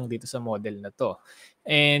may kulang dito sa model na to.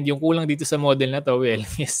 And yung kulang dito sa model na to, well,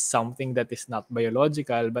 is something that is not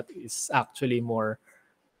biological but is actually more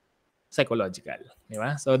psychological. Di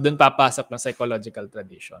ba? So, dun papasok ng psychological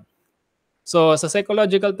tradition. So, sa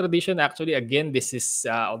psychological tradition, actually, again, this is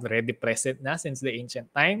already present na since the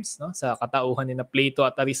ancient times, no? Sa katauhan ni na Plato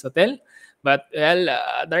at Aristotle. But, well,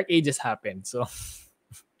 Dark Ages happened. So,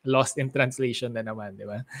 lost in translation na naman, di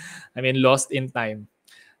ba? I mean, lost in time.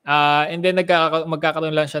 And then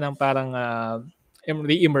magkakaroon lang siya ng parang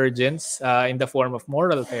re-emergence in the form of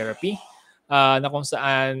moral therapy na kung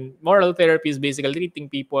saan moral therapy is basically treating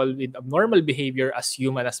people with abnormal behavior as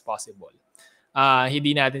human as possible.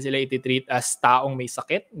 Hindi natin sila iti-treat as taong may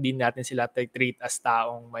sakit, hindi natin sila iti-treat as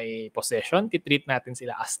taong may possession, iti-treat natin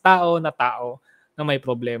sila as tao na may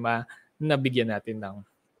problema na bigyan natin ng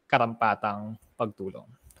karampatang pagtulong.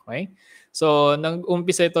 Okay? So,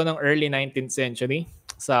 nag-umpisa ito ng early 19th century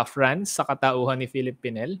sa France, sa katauhan ni Philip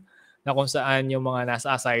Pinel, na kung saan yung mga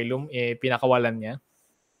nasa asylum, pinakawalan niya.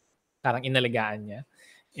 Parang inalagaan niya.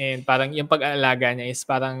 And parang yung pag-aalaga niya is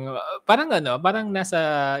parang nasa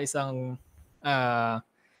isang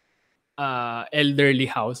elderly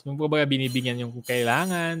house. Yung binibigyan yung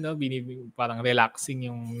kailangan, no? Parang relaxing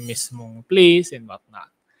yung mismong place and whatnot.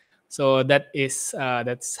 So that's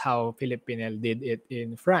how Philip Pinel did it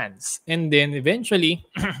in France. And then eventually,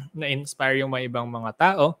 na-inspire yung mga ibang mga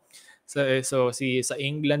tao. So sa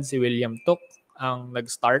England, si William Tuck ang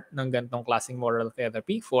nag-start ng ganitong klaseng moral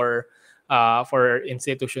therapy for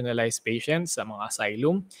institutionalized patients sa mga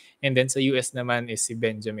asylum. And then sa US naman is si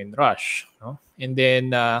Benjamin Rush. No? And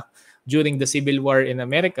then during the Civil War in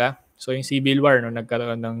America, so yung Civil War, no,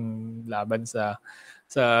 nagkaroon ng laban sa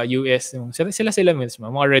US, yung sila mismo,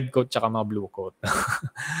 mga red coat tsaka mga blue coat.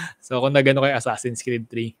 So kung nagano kay Assassin's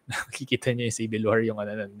Creed 3, nakikita niyo yung Civil War,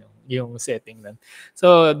 yung setting nun.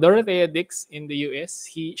 So Dorothea Dix in the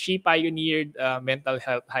US, she pioneered mental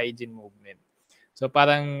health hygiene movement. So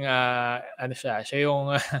parang siya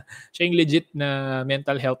yung legit na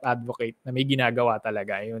mental health advocate na may ginagawa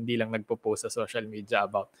talaga, yung hindi lang nagpo-post sa social media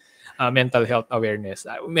about mental health awareness.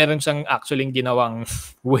 Meron siyang actually ginawang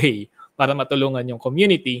way para matulungan yung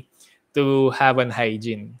community to have a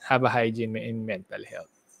hygiene in mental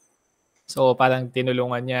health. So parang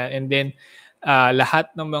tinulungan niya, and then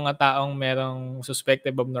lahat ng mga taong merong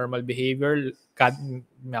suspected abnormal behavior,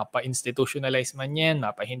 mapa-institutionalize man yan,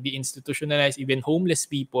 mapa-hindi institutionalize, even homeless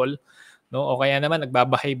people, no? O kaya naman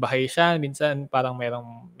nagbabahay-bahay siya, minsan parang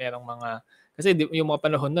merong mga, kasi yung mga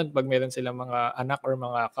panahon nun, pag meron silang mga anak or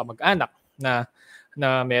mga kamag-anak na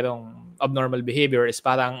merong abnormal behavior, is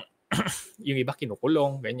parang yung iba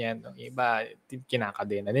kinukulong, ganyan. Yung iba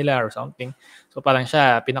kinakadena nila or something. So parang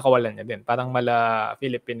siya, pinakawalan niya din. Parang mala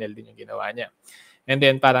Philip Pinel din yung ginawa niya. And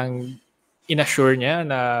then parang inassure niya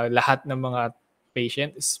na lahat ng mga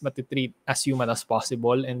patient is matitreat as human as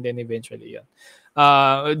possible, and then eventually yun.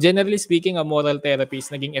 Generally speaking, ang moral therapy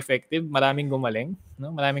is naging effective. Maraming gumaling,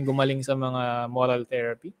 no? Maraming gumaling sa mga moral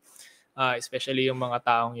therapy. Especially yung mga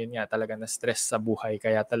taong yun nga talaga na stress sa buhay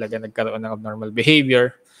kaya talaga nagkaroon ng abnormal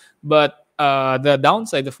behavior. But the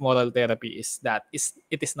downside of moral therapy is that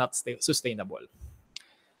it is not sustainable.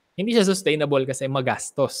 Hindi siya sustainable kasi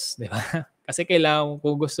magastos, di ba? Kasi kailangan,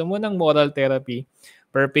 kung gusto mo ng moral therapy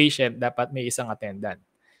per patient, dapat may isang attendant.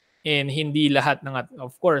 And hindi lahat ng,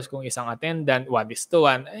 of course, kung isang attendant,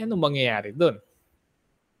 1:1, anong mangyayari doon?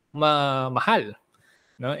 Mahal.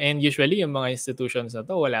 No? And usually, yung mga institutions na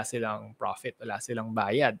to, wala silang profit, wala silang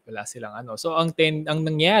bayad, wala silang ano. So, ang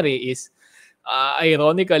nangyari is,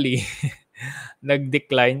 ironically,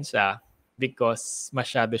 nag-decline siya because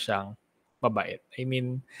masyado siyang mabait. I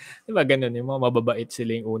mean, di ba ganun, yung mga mababait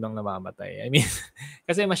sila yung unang namamatay. I mean,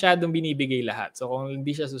 kasi masyadong binibigay lahat. So, kung hindi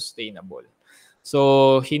siya sustainable,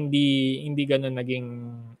 so hindi ganun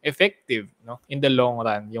naging effective, no, in the long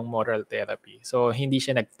run yung moral therapy. So, hindi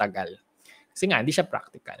siya nagtagal. Kasi nga, hindi siya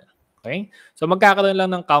practical. Okay? So, magkakaroon lang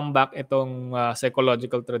ng comeback itong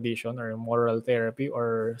psychological tradition or moral therapy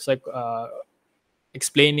or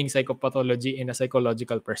explaining psychopathology in a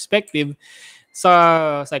psychological perspective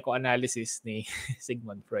sa psychoanalysis ni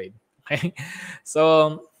Sigmund Freud. Okay? So,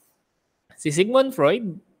 si Sigmund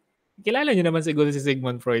Freud, kilala niyo naman siguro si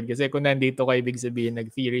Sigmund Freud kasi kung nandito kayo, ibig sabihin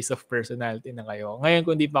nag-theories of personality na kayo. Ngayon,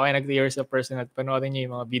 kung di pa kayo nag-theories of personality, panoorin niyo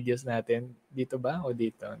yung mga videos natin. Dito ba o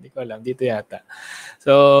dito? Hindi ko alam. Dito yata.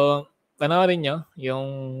 So, panoorin niyo yung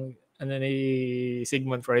ano ni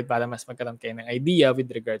Sigmund Freud para mas magkaroon kayo ng idea with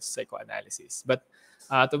regards to psychoanalysis. But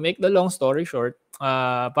to make the long story short,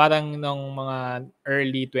 parang nung mga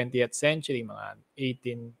early 20th century, mga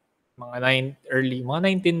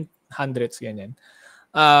 1900s ganyan.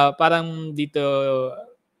 Parang dito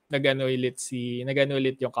nagano ulit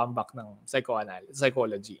yung comeback ng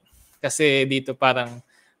psychology. Kasi dito parang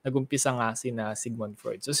nagumpisa nga si Sigmund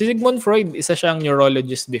Freud. So si Sigmund Freud, isa siyang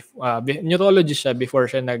neurologist siya before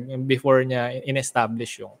niya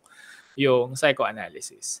in-establish yung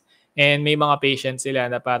psychoanalysis. And may mga patients sila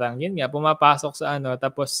na parang yun nga pumapasok sa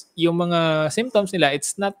tapos yung mga symptoms nila,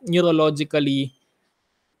 it's not neurologically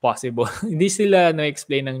possible. Hindi sila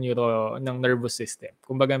na-explain ng nervous system.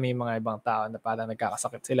 Kumbaga may mga ibang tao na parang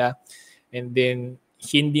nagkakasakit sila and then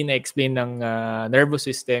hindi na-explain ng nervous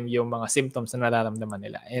system yung mga symptoms na nararamdaman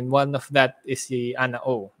nila. And one of that is si Anna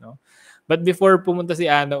O. No? But before pumunta si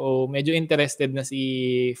Anna O, medyo interested na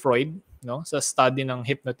si Freud, no, sa study ng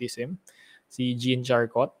hypnotism. Si Jean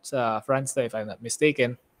Charcot sa France, if I'm not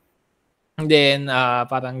mistaken. And then,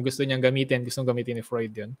 parang gustong gamitin ni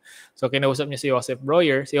Freud yun. So, kinausap niya si Joseph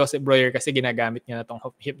Breuer. Si Joseph Breuer kasi ginagamit niya na itong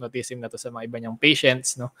hypnotism na to sa mga iba niyang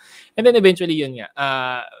patients. No? And then, eventually, yun nga.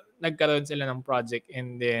 Nagkaroon sila ng project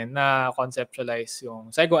and then na-conceptualize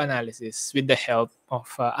yung psychoanalysis with the help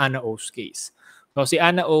of Anna O's case. So, si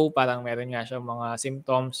Anna O, parang meron nga siyang mga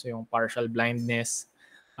symptoms, yung partial blindness,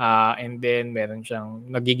 and then meron siyang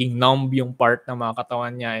nagiging numb yung part ng mga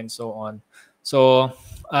katawan niya and so on. So,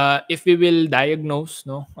 if we will diagnose,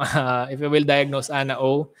 Anna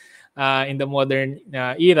O in the modern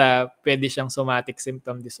era, pwede siyang somatic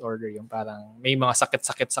symptom disorder, yung parang may mga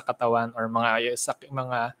sakit-sakit sa katawan or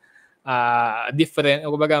mga different,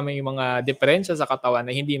 kumbaga may mga diferensya sa katawan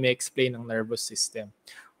na hindi ma-explain ng nervous system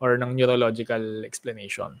or ng neurological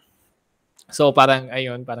explanation. So, parang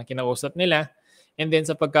kinausap nila. And then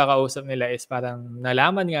sa pagkakausap nila is parang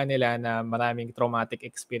nalaman nga nila na maraming traumatic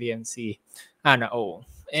experience si Anna O.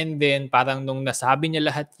 And then parang nung nasabi niya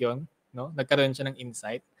lahat yon, no, nagkaroon siya ng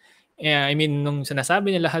insight. Nung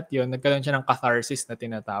sinasabi niya lahat yon, nagkaroon siya ng catharsis na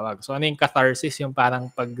tinatawag. So ano yung catharsis? Yung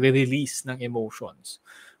parang pag-release ng emotions.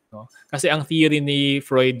 No? Kasi ang theory ni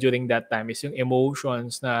Freud during that time is yung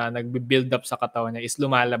emotions na nagbi-build up sa katawan niya is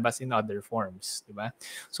lumalabas in other forms, di ba?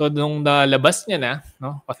 So nung nalabas niya na,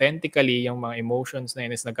 no, authentically yung mga emotions na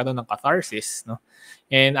yun is nagkaroon ng catharsis, no?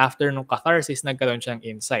 And after nung catharsis, nagkaroon siya ng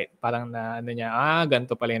insight. Parang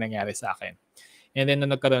ganito pala yung nangyari sa akin. And then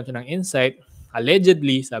nung nagkaroon siya ng insight,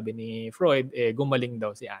 allegedly, sabi ni Freud, gumaling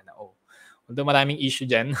daw si Anna O. Although maraming issue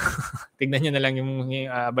dyan, tignan nyo na lang yung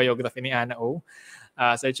biography ni Anna O.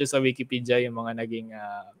 Search sa Wikipedia yung mga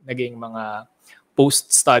naging mga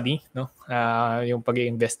post-study, no? Yung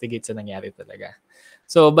pag-investigate sa nangyari talaga.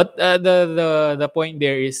 So, but the point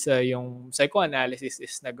there is yung psychoanalysis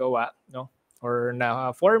is nagawa, no? Or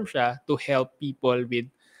na-form siya to help people with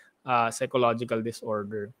psychological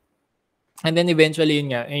disorder. And then eventually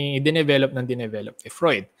yun nga, dinevelop ni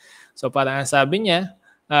Freud. So, parang sabi niya,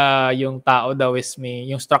 yung tao daw is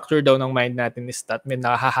yung structure daw ng mind natin is that may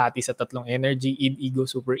nakahati sa tatlong energy, id, ego,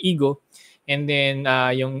 super ego. And then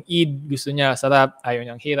yung id gusto niya sarap, ayaw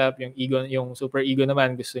niyang hirap. Yung ego, yung super ego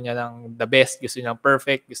naman gusto niya ng the best, gusto niya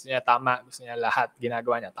perfect, gusto niya tama, gusto niya lahat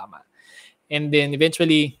ginagawa niya tama. And then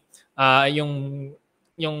eventually yung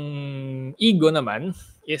ego naman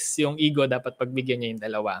is yung ego dapat pagbigyan niya yung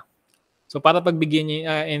dalawa. So para pagbigyan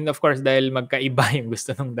niya, and of course dahil magkaiba yung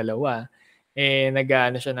gusto ng dalawa,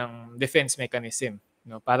 nag-aano siya ng defense mechanism,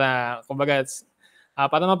 no? Para kumbaga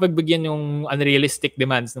para mapagbigyan yung unrealistic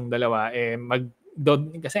demands ng dalawa,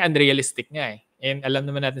 kasi unrealistic nga eh. And alam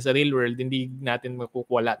naman natin sa real world, hindi natin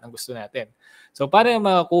makukuha lahat ng gusto natin. So para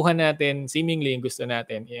makuha natin seemingly yung gusto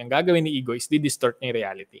natin, ang gagawin ni ego is di-distort niya yung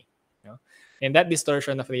reality. No? And that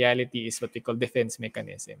distortion of reality is what we call defense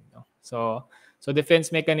mechanism. No? So defense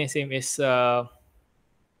mechanism is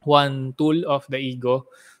one tool of the ego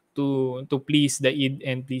to please the id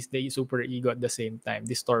and please the super ego at the same time,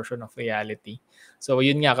 distortion of reality. So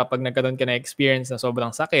yun nga, kapag nagkaroon ka na experience na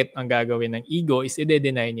sobrang sakit, ang gagawin ng ego is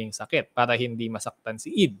i-deny niya yung sakit para hindi masaktan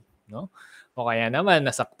si id, no? O kaya naman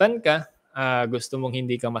nasaktan ka, gusto mong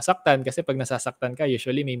hindi ka masaktan kasi pag nasasaktan ka,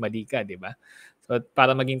 usually may mali ka, di ba? So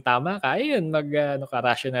para maging tama ka, ayun,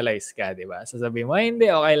 rationalize ka, di ba? Sasabihin mo,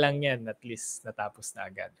 hindi, okay lang yan, at least natapos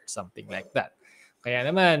na agad or something like that. Kaya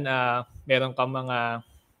naman, meron kang mga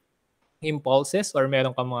impulses or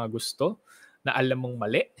meron kang mga gusto na alam mong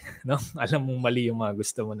mali, no? Alam mong mali yung mga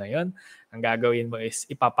gusto mo na yon. Ang gagawin mo is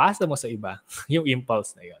ipapasa mo sa iba yung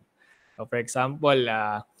impulse na yon. So for example,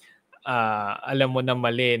 alam mo na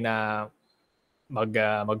mali na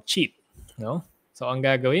mag-cheat, no? So ang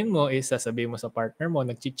gagawin mo is sasabihin mo sa partner mo,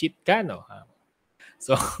 nag-cheat ka, no?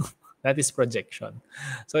 So that is projection.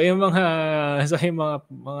 So yung mga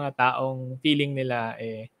taong feeling nila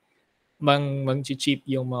mag-cheat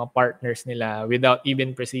yung mga partners nila without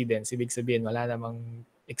even precedence. Ibig sabihin, wala namang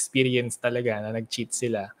experience talaga na nag-cheat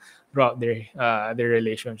sila throughout their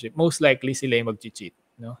relationship. Most likely sila yung mag-cheat.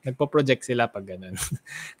 No? Nagpo-project sila pag ganun.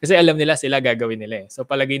 Kasi alam nila sila gagawin nila eh. So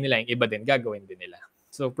palagay nila yung iba din, gagawin din nila.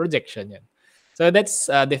 So projection yan. So that's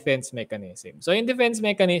defense mechanism. So in defense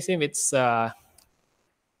mechanism, it's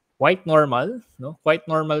quite normal, no? Quite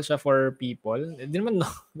normal siya for people. Hindi naman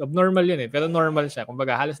abnormal yun eh, pero normal siya.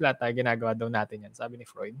 Kumbaga, halos lahat tayo ginagawa daw natin yan, sabi ni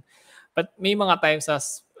Freud. But may mga times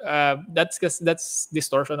that's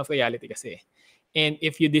distortion of reality kasi. And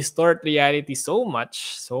if you distort reality so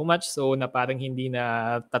much so na parang hindi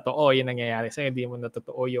na totoo yung nangyayari sa'yo, hindi mo na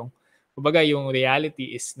totoo kumbaga yung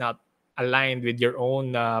reality is not aligned with your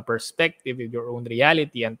own perspective, with your own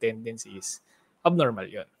reality and tendencies, abnormal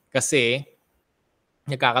yun. Kasi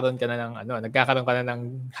nagkakaroon ka na ng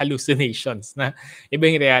hallucinations na iba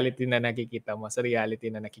yung reality na nakikita mo sa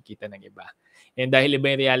reality na nakikita ng iba. And dahil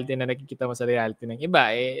iba yung reality na nakikita mo sa reality ng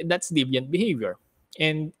iba, that's deviant behavior.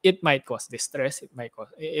 And it might cause distress,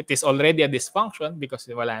 it is already a dysfunction because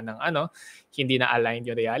wala nang hindi na aligned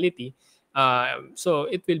yung reality. So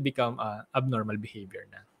it will become abnormal behavior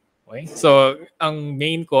na. Okay? So ang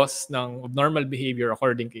main cause ng abnormal behavior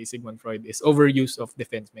according kay Sigmund Freud is overuse of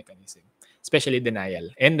defense mechanism, especially denial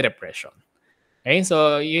and repression. Okay?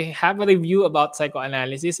 So you have a review about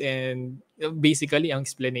psychoanalysis and basically ang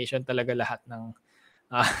explanation talaga lahat ng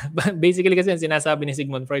basically kasi ang sinasabi ni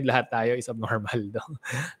Sigmund Freud, lahat tayo is abnormal daw.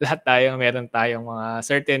 Lahat tayo meron tayong mga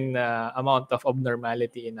certain amount of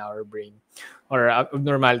abnormality in our brain or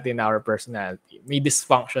abnormality in our personality. May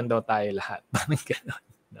dysfunction daw tayo lahat. Parang gano'n.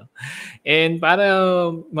 No? And para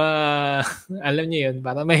alam niyo yun,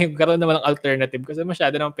 para may karoon naman ng alternative kasi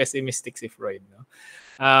masyado nang pessimistic si Freud. No?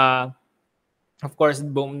 Of course,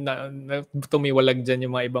 tumiwalag dyan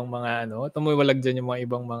yung mga ibang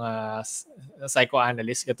mga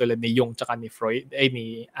psychoanalyst katulad ni Jung tsaka ni Freud,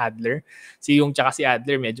 ni Adler. Si Jung tsaka si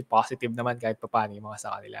Adler medyo positive naman kahit papaano yung mga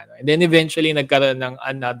sa kanila. No? And then eventually nagkaroon ng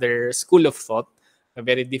another school of thought na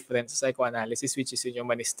very different sa psychoanalysis, which is yung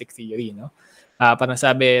humanistic theory. No? Parang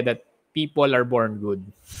sabi that people are born good.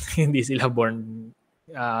 Hindi sila born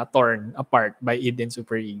torn apart by id and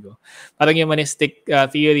superego. Parang humanistic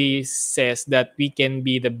theory says that we can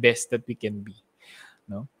be the best that we can be.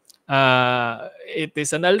 No? It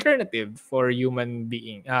is an alternative for human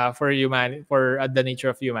being, for the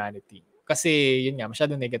nature of humanity. Kasi yun nga,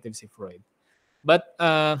 masyadong negative si Freud. But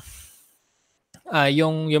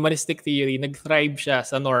yung humanistic theory, nag-thrive siya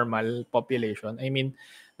sa normal population. I mean,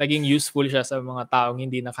 naging useful siya sa mga taong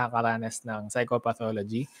hindi nakakaranas ng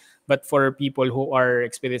psychopathology. But for people who are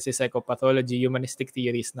experiencing psychopathology, humanistic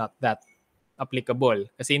theory is not that applicable.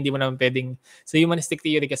 Kasi hindi mo naman pwedeng, sa humanistic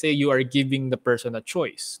theory kasi you are giving the person a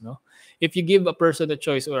choice. No? If you give a person a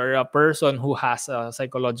choice or a person who has a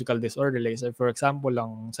psychological disorder, like for example,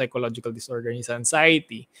 ang psychological disorder is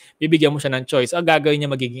anxiety, bibigyan mo siya ng choice, gagawin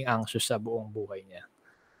niya magiging anxious sa buong buhay niya.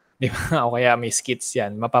 'Di ba? O kaya may skits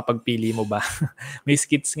 'yan, mapapagpili mo ba? May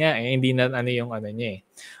skits nga, eh, hindi na ano yung ano niya, eh.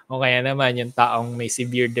 O kaya naman yung taong may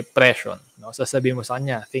severe depression, 'no, sasabihin mo sa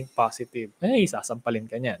kanya, "Think positive." Ay, sasampalin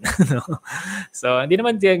ka niyan, 'no? So, hindi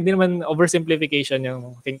naman oversimplification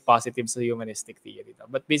yung think positive sa humanistic theory 'no.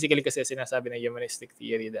 But basically kasi sinasabi ng humanistic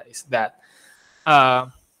theory is that, uh,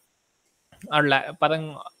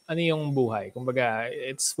 parang ano yung buhay, kumbaga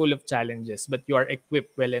it's full of challenges but you are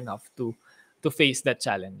equipped well enough to face that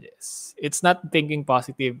challenges. It's not thinking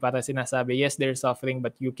positive para sinasabi, yes, there's suffering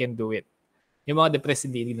but you can do it. Yung mga depressed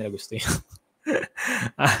hindi nila gusto yun.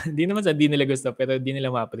 Hindi naman sa hindi nila gusto pero hindi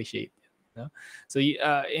nila ma-appreciate, no? So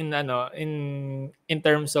in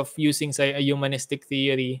terms of using say a humanistic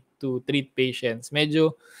theory to treat patients,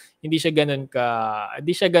 medyo hindi siya ganoon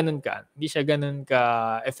ka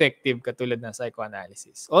effective katulad ng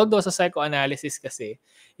psychoanalysis. Although sa psychoanalysis kasi,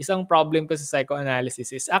 isang problem ko sa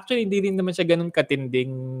psychoanalysis is actually hindi rin naman siya ganoon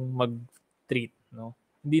katinding mag-treat, no?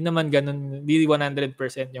 Hindi naman ganoon, hindi 100%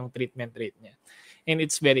 yung treatment rate niya. And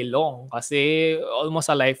it's very long kasi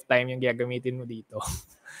almost a lifetime yung gagamitin mo dito.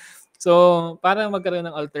 So, para magkaroon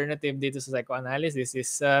ng alternative dito sa psychoanalysis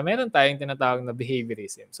is meron tayong tinatawag na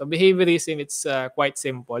behaviorism. So, behaviorism, it's quite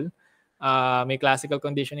simple. May classical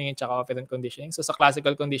conditioning at saka operant conditioning. So, sa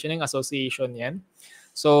classical conditioning, association yan.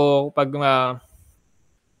 So, pag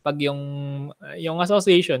yung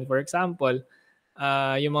association, for example,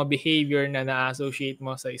 yung mga behavior na na-associate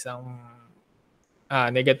mo sa isang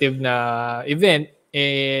negative na event,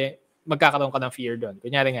 eh, magkakaroon ka ng fear doon.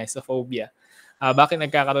 Kunyari nga, sa phobia. Bakit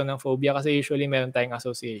nagkakaroon ng phobia? Kasi usually meron tayong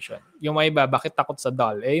association. Yung mga iba, bakit takot sa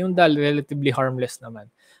doll? Eh, yung doll, relatively harmless naman.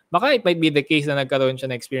 Baka it might be the case na nagkaroon siya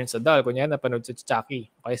ng experience sa doll. Kunyari, napanood si Chucky.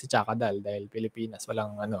 O kaya si Chaka Doll dahil Pilipinas,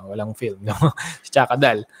 walang film. No? Si Chaka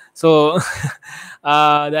Doll. So,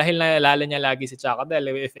 dahil naalala niya lagi si Chaka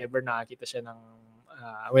Doll, if ever nakakita siya ng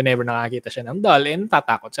whenever nakakita siya ng doll, and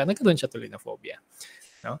tatakot siya, nagkaroon siya tuloy ng phobia.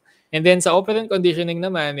 No? And then sa operant conditioning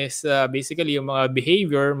naman is basically yung mga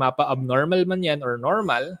behavior, mapa-abnormal man yan or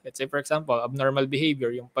normal. Let's say for example, abnormal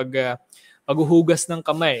behavior, yung paghuhugas ng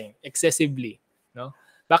kamay excessively. No?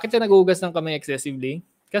 Bakit siya naghuhugas ng kamay excessively?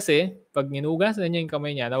 Kasi pag ninugasan niya yung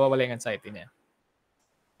kamay niya, nawawala yung anxiety niya.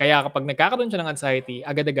 Kaya kapag nagkakaroon siya ng anxiety,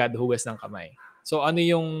 agad-agad hugas ng kamay. So ano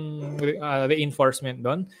yung reinforcement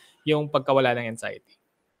doon? Yung pagkawala ng anxiety.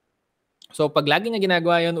 So pag lagi niya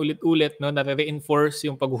ginagawa yun ulit-ulit, no, na-reinforce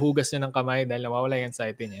yung paghuhugas niya ng kamay dahil nawawala yung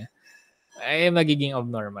anxiety niya, ay magiging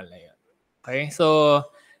abnormal na yun. Okay? So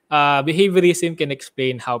behaviorism can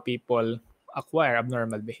explain how people acquire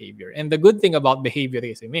abnormal behavior. And the good thing about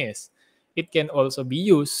behaviorism is it can also be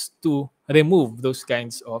used to remove those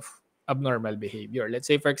kinds of abnormal behavior. Let's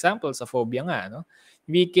say for example, sa phobia nga, no,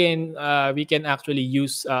 we can actually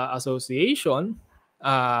use association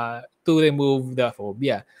to remove the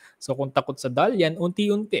phobia. So kung takot sa doll yan,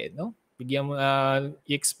 unti-unti, no? Bigyan mo,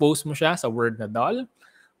 i-expose mo siya sa word na doll,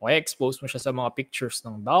 o expose mo siya sa mga pictures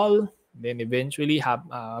ng doll, then eventually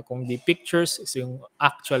kung the pictures is yung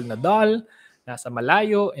actual na doll, nasa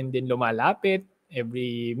malayo, and then lumalapit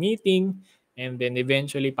every meeting, and then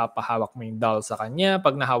eventually papahawak mo yung doll sa kanya.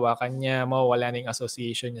 Pag nahawakan niya, mawawala na yung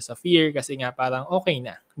association niya sa fear kasi nga parang okay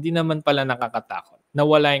na. Hindi naman pala nakakatakot.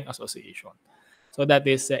 Nawala yung association. So that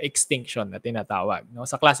is extinction na tinatawag, no?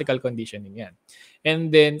 Sa classical conditioning yan.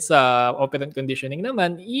 And then sa operant conditioning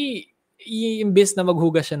naman, imbes na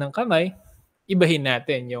maghugas siya ng kamay, ibahin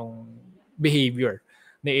natin yung behavior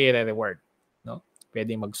na i-reward, no?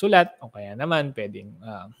 Pwedeng magsulat o kaya naman pwedeng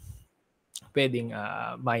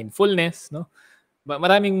mindfulness, no?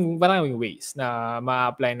 Maraming ways na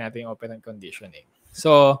ma-apply natin yung operant conditioning.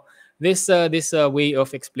 So this way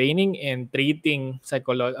of explaining and treating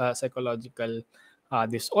psychological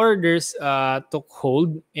disorders took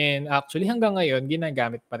hold, and actually hanggang ngayon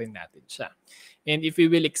ginagamit pa rin natin siya. And if we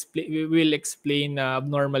will explain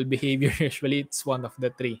abnormal behavior, usually it's one of the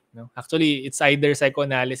three, no? Actually it's either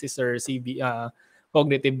psychoanalysis or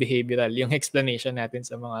cognitive behavioral yung explanation natin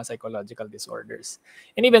sa mga psychological disorders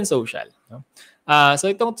and even social, no? So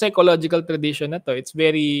itong psychological tradition na to, it's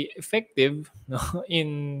very effective, no,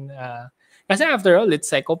 in kasi after all,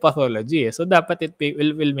 it's psychopathology. So dapat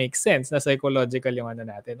will make sense na psychological yung ano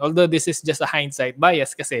natin. Although this is just a hindsight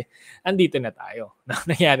bias kasi andito na tayo.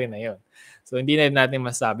 Nangyari na yun. So hindi na natin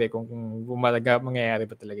masabi kung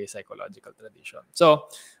mangyayari pa talaga yung psychological tradition.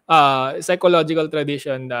 So psychological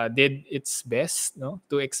tradition did its best, no,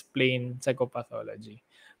 to explain psychopathology.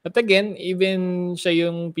 But again, even siya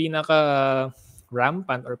yung pinaka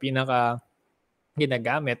rampant or pinaka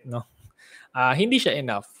ginagamit, no, hindi siya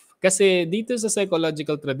enough. Kasi dito sa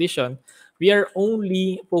psychological tradition, we are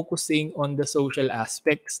only focusing on the social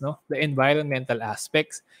aspects, no, the environmental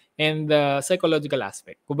aspects, and the psychological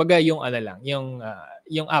aspect. Kumbaga yung ano lang,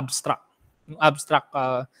 yung abstract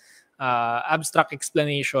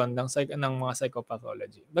explanation ng mga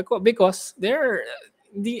psychopathology. Because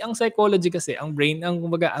hindi ang psychology kasi, ang brain,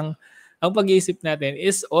 ang pag-iisip natin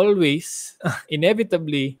is always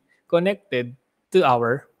inevitably connected to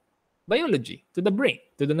our biology, to the brain,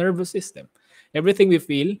 to the nervous system. Everything we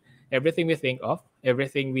feel, everything we think of,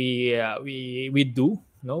 everything we do,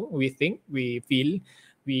 no, we think, we feel,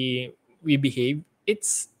 we behave.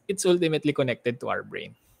 It's ultimately connected to our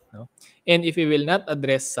brain, no. And if we will not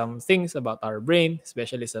address some things about our brain,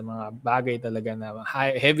 especially sa mga bagay talaga na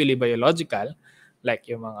heavily biological, like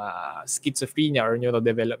yung mga schizophrenia or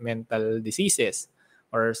neurodevelopmental diseases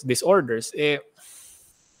or disorders,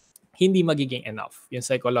 hindi magiging enough yung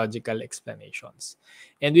psychological explanations.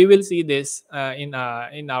 And we will see this in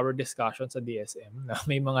our discussion sa DSM na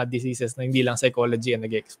may mga diseases na hindi lang psychology ang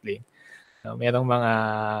nag-explain. Merong mga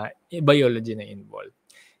biology na involved.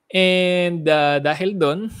 And dahil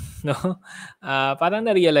doon, no, parang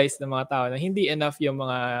na-realize ng mga tao na hindi enough yung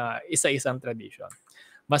mga isa-isang tradition.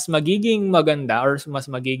 Mas magiging maganda or mas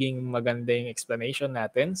magiging maganda yung explanation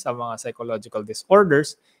natin sa mga psychological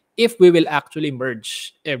disorders if we will actually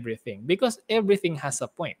merge everything, because everything has a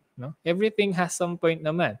point, no? Everything has some point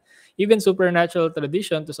naman. Even supernatural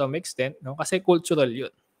tradition to some extent, no? Kasi cultural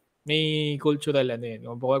 'yun. May cultural ano 'yun.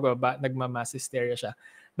 Nagma-mass hysteria siya.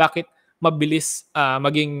 Bakit mabilis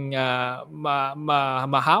maging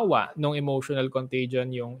mahawa ng emotional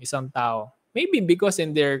contagion yung isang tao? Maybe because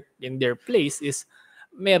in their place is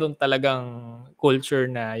meron talagang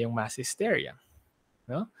culture na yung mass hysteria,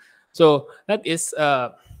 no? So that is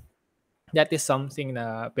something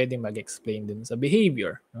na pwedeng mag-explain din sa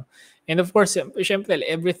behavior, no? And of course, syempre,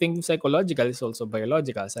 everything psychological is also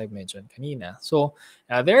biological, as I've mentioned kanina. So,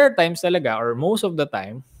 there are times talaga, or most of the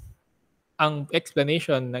time, ang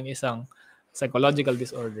explanation ng isang psychological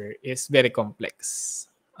disorder is very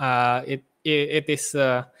complex. It's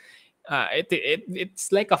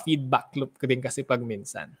like a feedback loop din kasi pag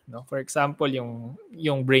minsan, no? For example,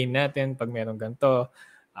 yung brain natin pag meron ganito,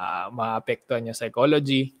 maapektuhan yung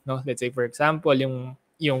psychology, no? Let's say for example, yung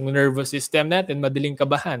nervous system natin madaling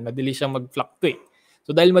kabahan, madali siyang mag-fluctuate.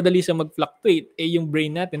 So dahil madali siyang mag-fluctuate, yung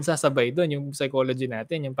brain natin sasabay doon, yung psychology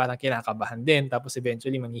natin, yung parang kinakabahan din, tapos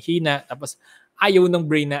eventually manghihina, tapos ayaw ng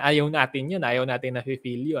brain na ayaw natin yun, ayaw natin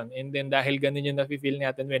na-feel yun. And then dahil ganun yung na-feel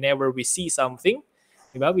natin whenever we see something,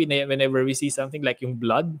 di ba? Whenever we see something like yung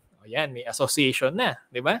blood, yan, may association na,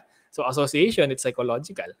 di ba? So association, it's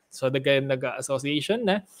psychological. So nag-association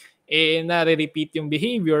na, nare-repeat yung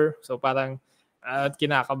behavior. So parang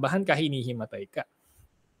kinakabahan ka, hinihimatay ka.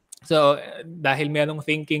 So dahil merong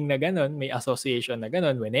thinking na ganun, may association na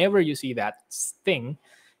ganun, whenever you see that thing,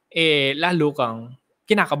 lalo kang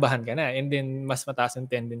kinakabahan ka na. And then mas mataas ang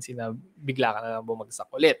tendency na bigla ka na lang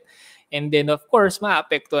bumagsak ulit. And then of course,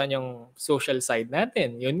 maapektuhan yung social side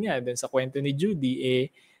natin. Yun nga, dun sa kwento ni Judy,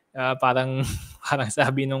 parang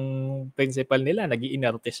sabi nung principal nila,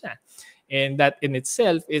 nag-iinerte siya. And that in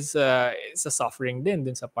itself is a suffering din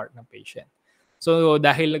dun sa part ng patient. So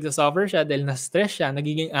dahil nagsasuffer siya, dahil na-stress siya,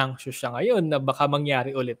 nagiging anxious siya ngayon na baka mangyari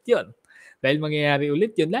ulit yun. Dahil mangyayari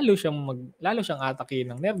ulit yun, lalo siyang atake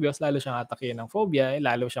ng nervyos, lalo siyang atake ng phobia,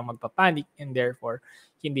 lalo siyang magpapanik, and therefore,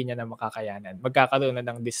 hindi niya na makakayanan. Magkakaroon na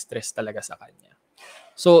ng distress talaga sa kanya.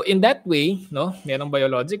 So in that way, no, merong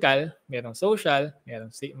biological, merong social, merong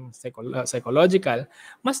psychological,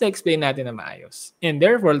 mas na-explain natin na maayos. And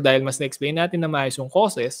therefore, dahil mas na-explain natin na maayos yung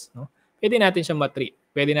causes, no, pwede natin siyang matreat.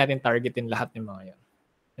 Pwede natin targetin lahat ng mga yan.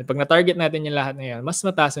 At pag na-target natin yung lahat na yan, mas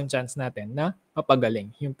mataas yung chance natin na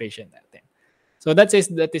mapagaling yung patient natin. So that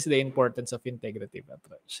is the importance of integrative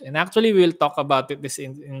approach. And actually, we will talk about this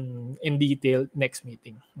in detail next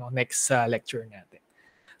meeting, no, next lecture natin.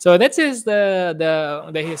 So that is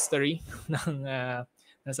the history ng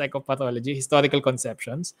psychopathology, historical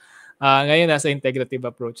conceptions. Ngayon nasa integrative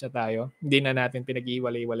approach na tayo. Hindi na natin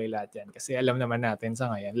pinag-iwalay-walay lahat yan kasi alam naman natin sa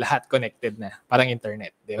ngayon, lahat connected na, parang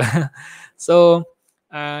internet, di ba? So,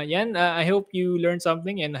 I hope you learned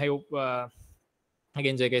something, and I hope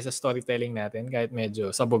nag-enjoy kayo sa storytelling natin kahit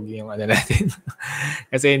medyo sabog yung ano natin.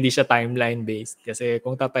 Kasi hindi siya timeline-based. Kasi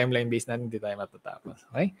kung timeline-based natin, hindi tayo matatapos.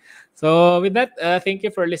 Okay? So with that, thank you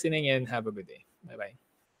for listening and have a good day. Bye-bye.